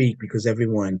you speak, because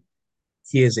everyone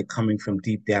hears it coming from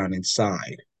deep down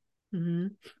inside, Mm-hmm.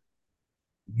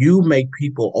 you make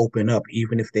people open up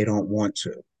even if they don't want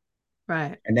to.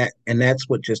 Right. And that's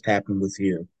what just happened with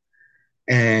you.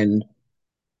 And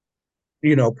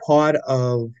part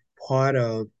of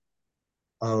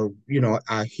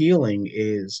our healing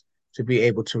is to be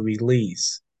able to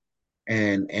release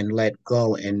and let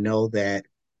go and know that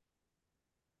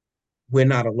we're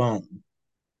not alone.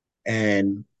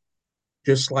 And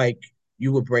just like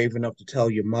you were brave enough to tell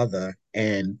your mother,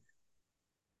 and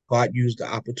God used the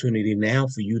opportunity now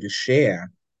for you to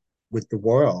share with the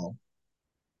world,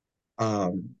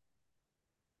 um,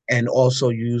 and also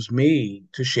use me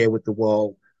to share with the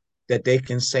world, that they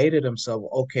can say to themselves,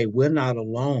 okay, we're not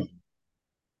alone.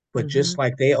 But Mm-hmm. just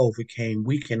like they overcame,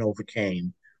 we can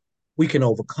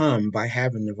overcome by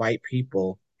having the right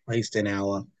people placed in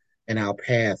our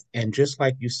path. And just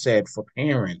like you said, for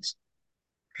parents,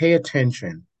 pay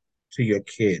attention to your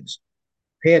kids.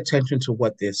 Pay attention to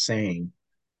what they're saying.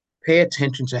 Pay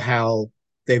attention to how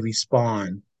they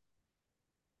respond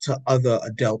to other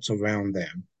adults around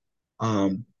them,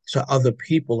 to other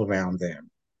people around them.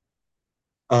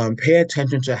 Pay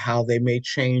attention to how they may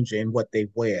change in what they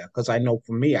wear. Because I know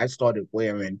for me, I started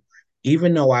wearing,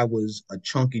 even though I was a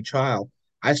chunky child,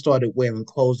 I started wearing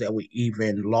clothes that were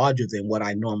even larger than what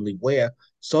I normally wear,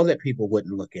 so that people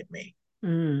wouldn't look at me.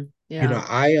 Mm, yeah.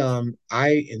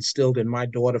 I instilled in my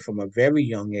daughter from a very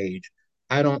young age,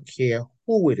 I don't care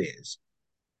who it is.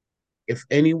 If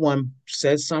anyone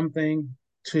says something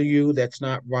to you that's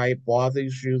not right,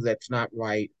 bothers you, that's not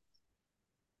right,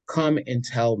 come and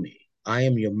tell me. I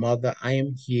am your mother. I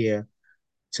am here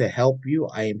to help you.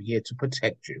 I am here to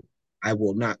protect you. I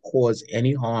will not cause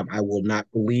any harm. I will not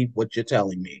believe what you're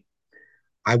telling me.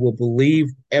 I will believe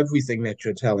everything that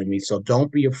you're telling me. So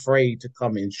don't be afraid to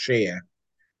come and share,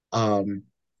 um,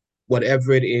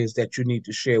 whatever it is that you need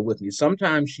to share with me.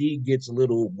 Sometimes she gets a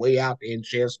little way out there and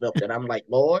shares stuff that I'm like,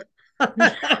 Lord.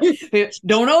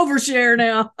 Don't overshare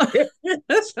now.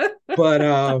 but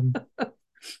um,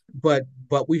 but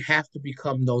we have to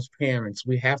become those parents.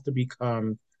 We have to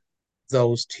become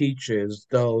those teachers,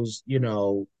 those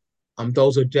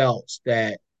adults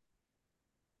that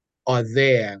are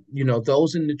there,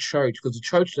 those in the church, because the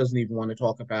church doesn't even want to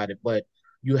talk about it, but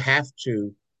you have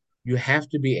to, you have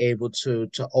to be able to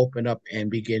open up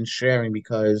and begin sharing,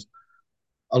 because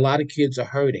a lot of kids are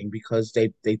hurting because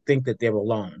they think that they're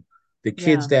alone. The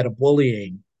kids Yeah. that are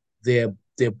bullying, they're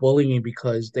bullying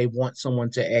because they want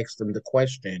someone to ask them the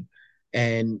question.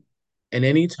 And and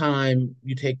anytime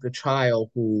you take the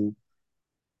child who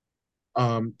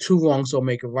two wrongs don't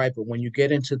make it right, but when you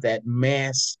get into that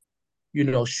mass,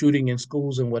 shooting in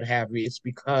schools and what have you, it's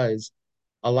because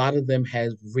a lot of them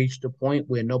has reached a point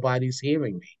where nobody's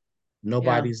hearing me, Yeah.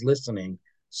 nobody's listening.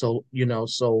 So,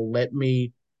 so let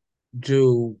me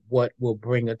do what will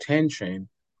bring attention.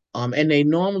 And they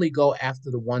normally go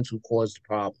after the ones who caused the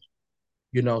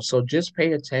problem, so just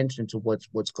pay attention to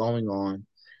what's going on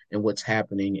and what's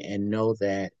happening and know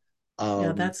that Yeah,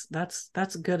 um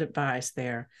that's good advice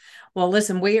there. Well,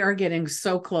 listen, we are getting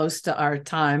so close to our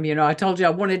time. I told you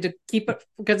I wanted to keep it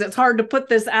because it's hard to put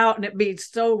this out and it be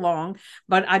so long.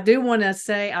 But I do want to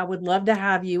say I would love to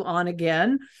have you on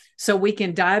again so we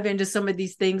can dive into some of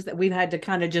these things that we've had to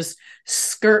kind of just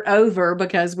skirt over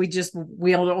because we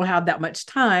don't have that much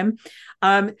time.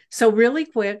 So really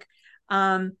quick,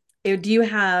 do you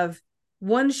have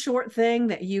one short thing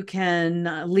that you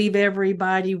can leave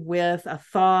everybody with, a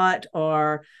thought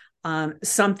or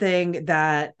something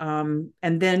that, and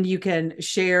then you can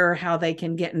share how they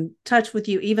can get in touch with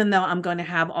you, even though I'm going to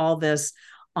have all this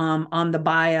on the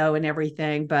bio and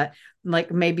everything, but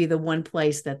like maybe the one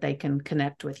place that they can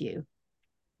connect with you.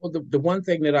 well, the one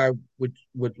thing that I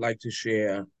would like to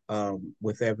share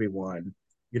with everyone,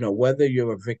 whether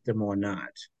you're a victim or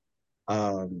not,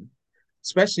 um,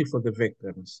 especially for the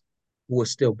victims who are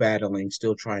still battling,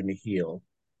 still trying to heal.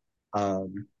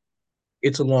 Um,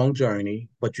 it's a long journey,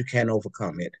 but you can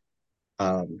overcome it.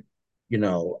 Um, you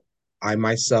know, I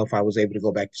myself, I was able to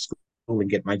go back to school and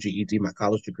get my GED, my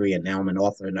college degree, and now I'm an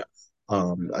author and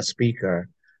a speaker.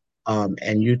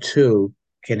 And you too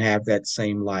can have that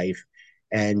same life.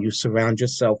 And you surround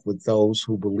yourself with those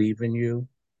who believe in you,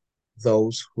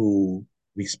 those who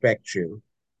respect you,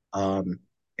 um,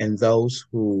 and those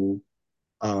who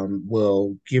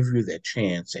will give you that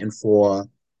chance. And for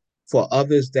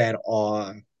others that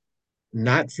are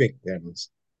not victims,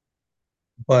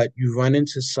 but you run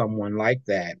into someone like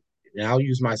that, and I'll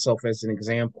use myself as an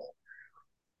example.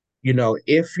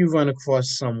 If you run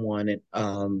across someone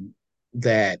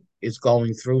that is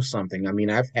going through something, I mean,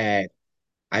 I've had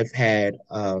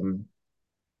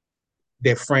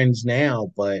they're friends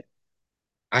now, but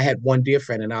I had one dear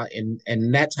friend,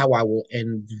 and that's how I will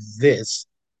end this.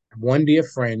 One dear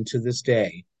friend to this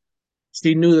day,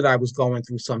 she knew that I was going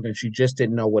through something. She just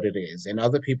didn't know what it is. And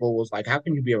other people was like, "How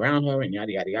can you be around her?" And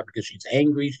yada yada yada, because she's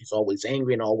angry. She's always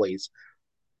angry and always.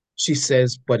 She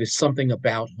says, but it's something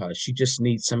about her. She just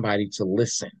needs somebody to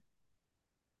listen.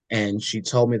 And she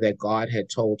told me that God had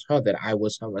told her that I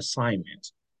was her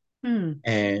assignment. Hmm.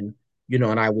 And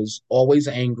and I was always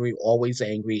angry,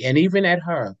 and even at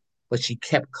her, but she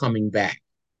kept coming back.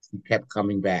 She kept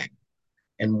coming back.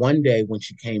 And one day when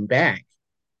she came back,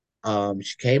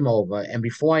 she came over, and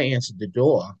before I answered the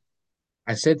door,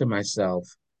 I said to myself,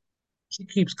 she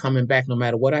keeps coming back no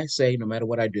matter what I say, no matter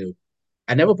what I do.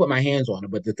 I never put my hands on her,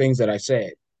 but the things that I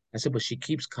said, but she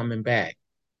keeps coming back.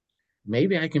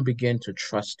 Maybe I can begin to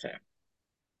trust her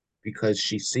because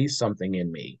she sees something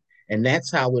in me. And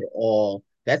that's how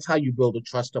you build a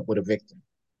trust up with a victim.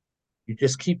 You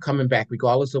just keep coming back,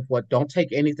 regardless of what. Don't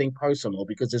take anything personal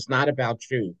because it's not about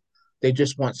you. They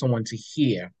just want someone to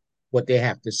hear what they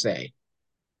have to say.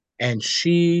 And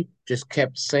she just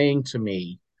kept saying to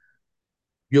me,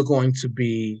 "You're going to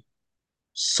be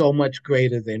so much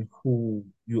greater than who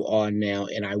you are now.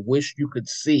 And I wish you could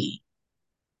see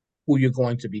who you're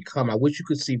going to become. I wish you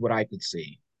could see what I could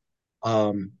see."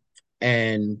 Um,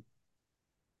 and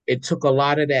it took a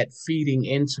lot of that feeding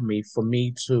into me for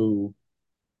me to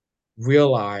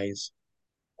realize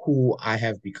who I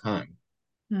have become.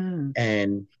 Hmm.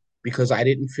 And because I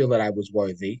didn't feel that I was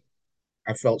worthy,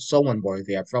 I felt so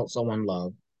unworthy. I felt so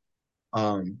unloved.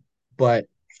 Um, but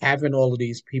having all of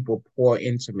these people pour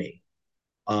into me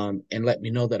and let me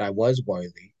know that I was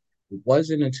worthy, it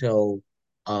wasn't until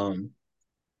um,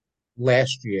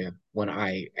 last year when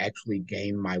I actually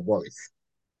gained my worth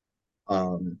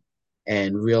um,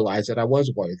 and realized that I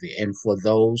was worthy. And for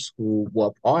those who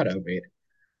were part of it,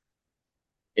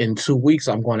 in 2 weeks,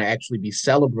 I'm going to actually be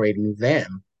celebrating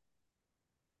them.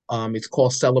 It's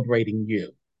called Celebrating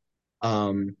You.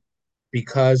 Um,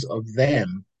 because of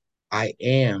them, I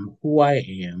am who I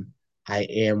am. I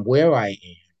am where I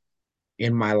am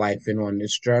in my life and on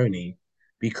this journey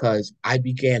because I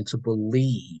began to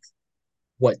believe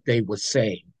what they were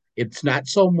saying. It's not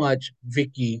so much,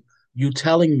 Vicky, you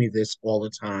telling me this all the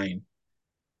time.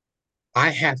 I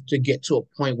have to get to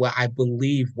a point where I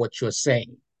believe what you're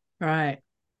saying. Right.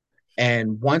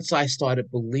 And once I started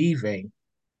believing,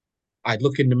 I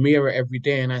look in the mirror every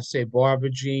day and I say,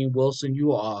 Barbara Jean Wilson,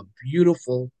 you are a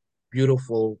beautiful,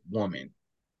 beautiful woman.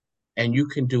 And you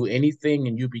can do anything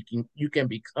and you can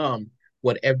become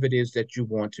whatever it is that you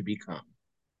want to become.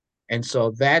 And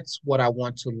so that's what I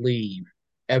want to leave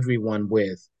everyone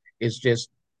with is just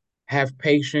have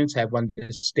patience, have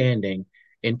understanding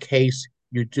in case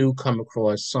you do come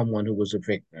across someone who was a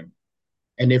victim.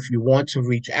 And if you want to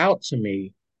reach out to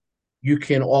me, you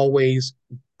can always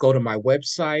go to my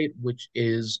website, which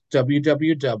is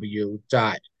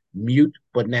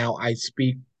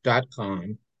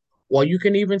www.mutebutnowispeak.com, or you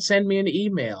can even send me an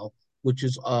email, which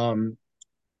is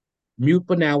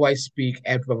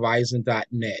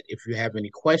mutebutnowispeak@verizon.net. If you have any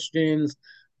questions,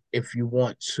 if you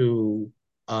want to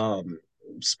um,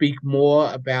 speak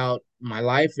more about my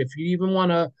life, if you even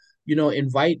want to,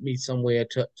 invite me somewhere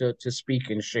to speak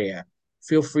and share,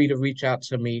 feel free to reach out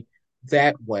to me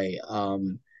that way.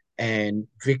 And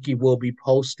Vicky will be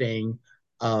posting,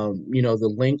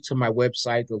 the link to my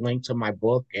website, the link to my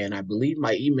book, and I believe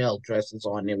my email address is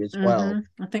on there as well.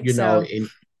 I think You know, so.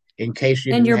 in case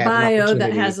you And didn't your have an bio that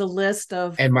opportunity, has a list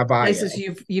of and my places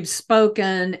bio. you've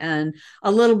spoken and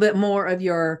a little bit more of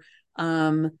your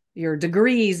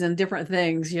degrees and different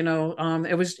things. It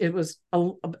was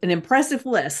an impressive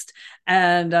list,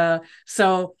 and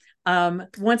so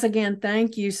once again,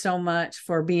 thank you so much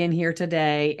for being here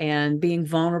today and being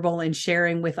vulnerable and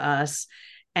sharing with us.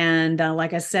 And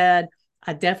like I said,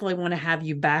 I definitely want to have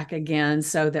you back again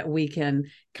so that we can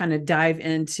kind of dive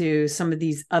into some of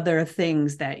these other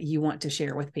things that you want to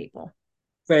share with people.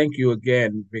 Thank you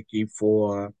again, Vicky,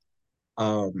 for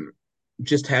um,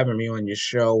 just having me on your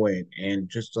show and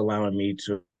just allowing me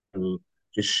to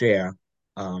share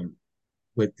um,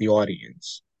 with the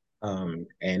audience.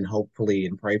 And hopefully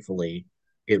and prayerfully,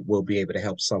 it will be able to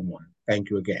help someone. Thank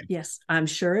you again. Yes, I'm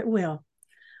sure it will.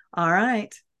 All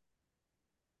right.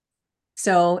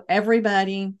 So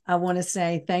everybody, I want to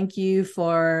say thank you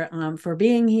for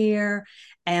being here,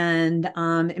 and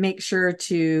make sure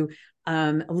to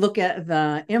look at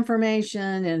the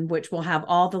information, and which will have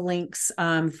all the links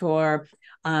for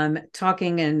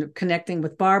talking and connecting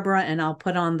with Barbara, and I'll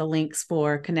put on the links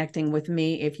for connecting with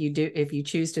me if you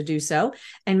choose to do so,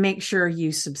 and make sure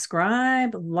you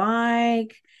subscribe,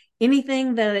 like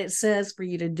anything that it says for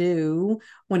you to do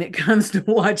when it comes to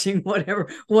watching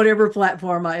whatever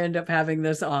platform I end up having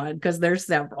this on, because there's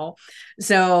several.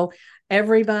 So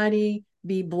everybody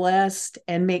be blessed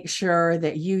and make sure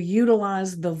that you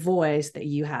utilize the voice that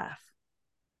you have.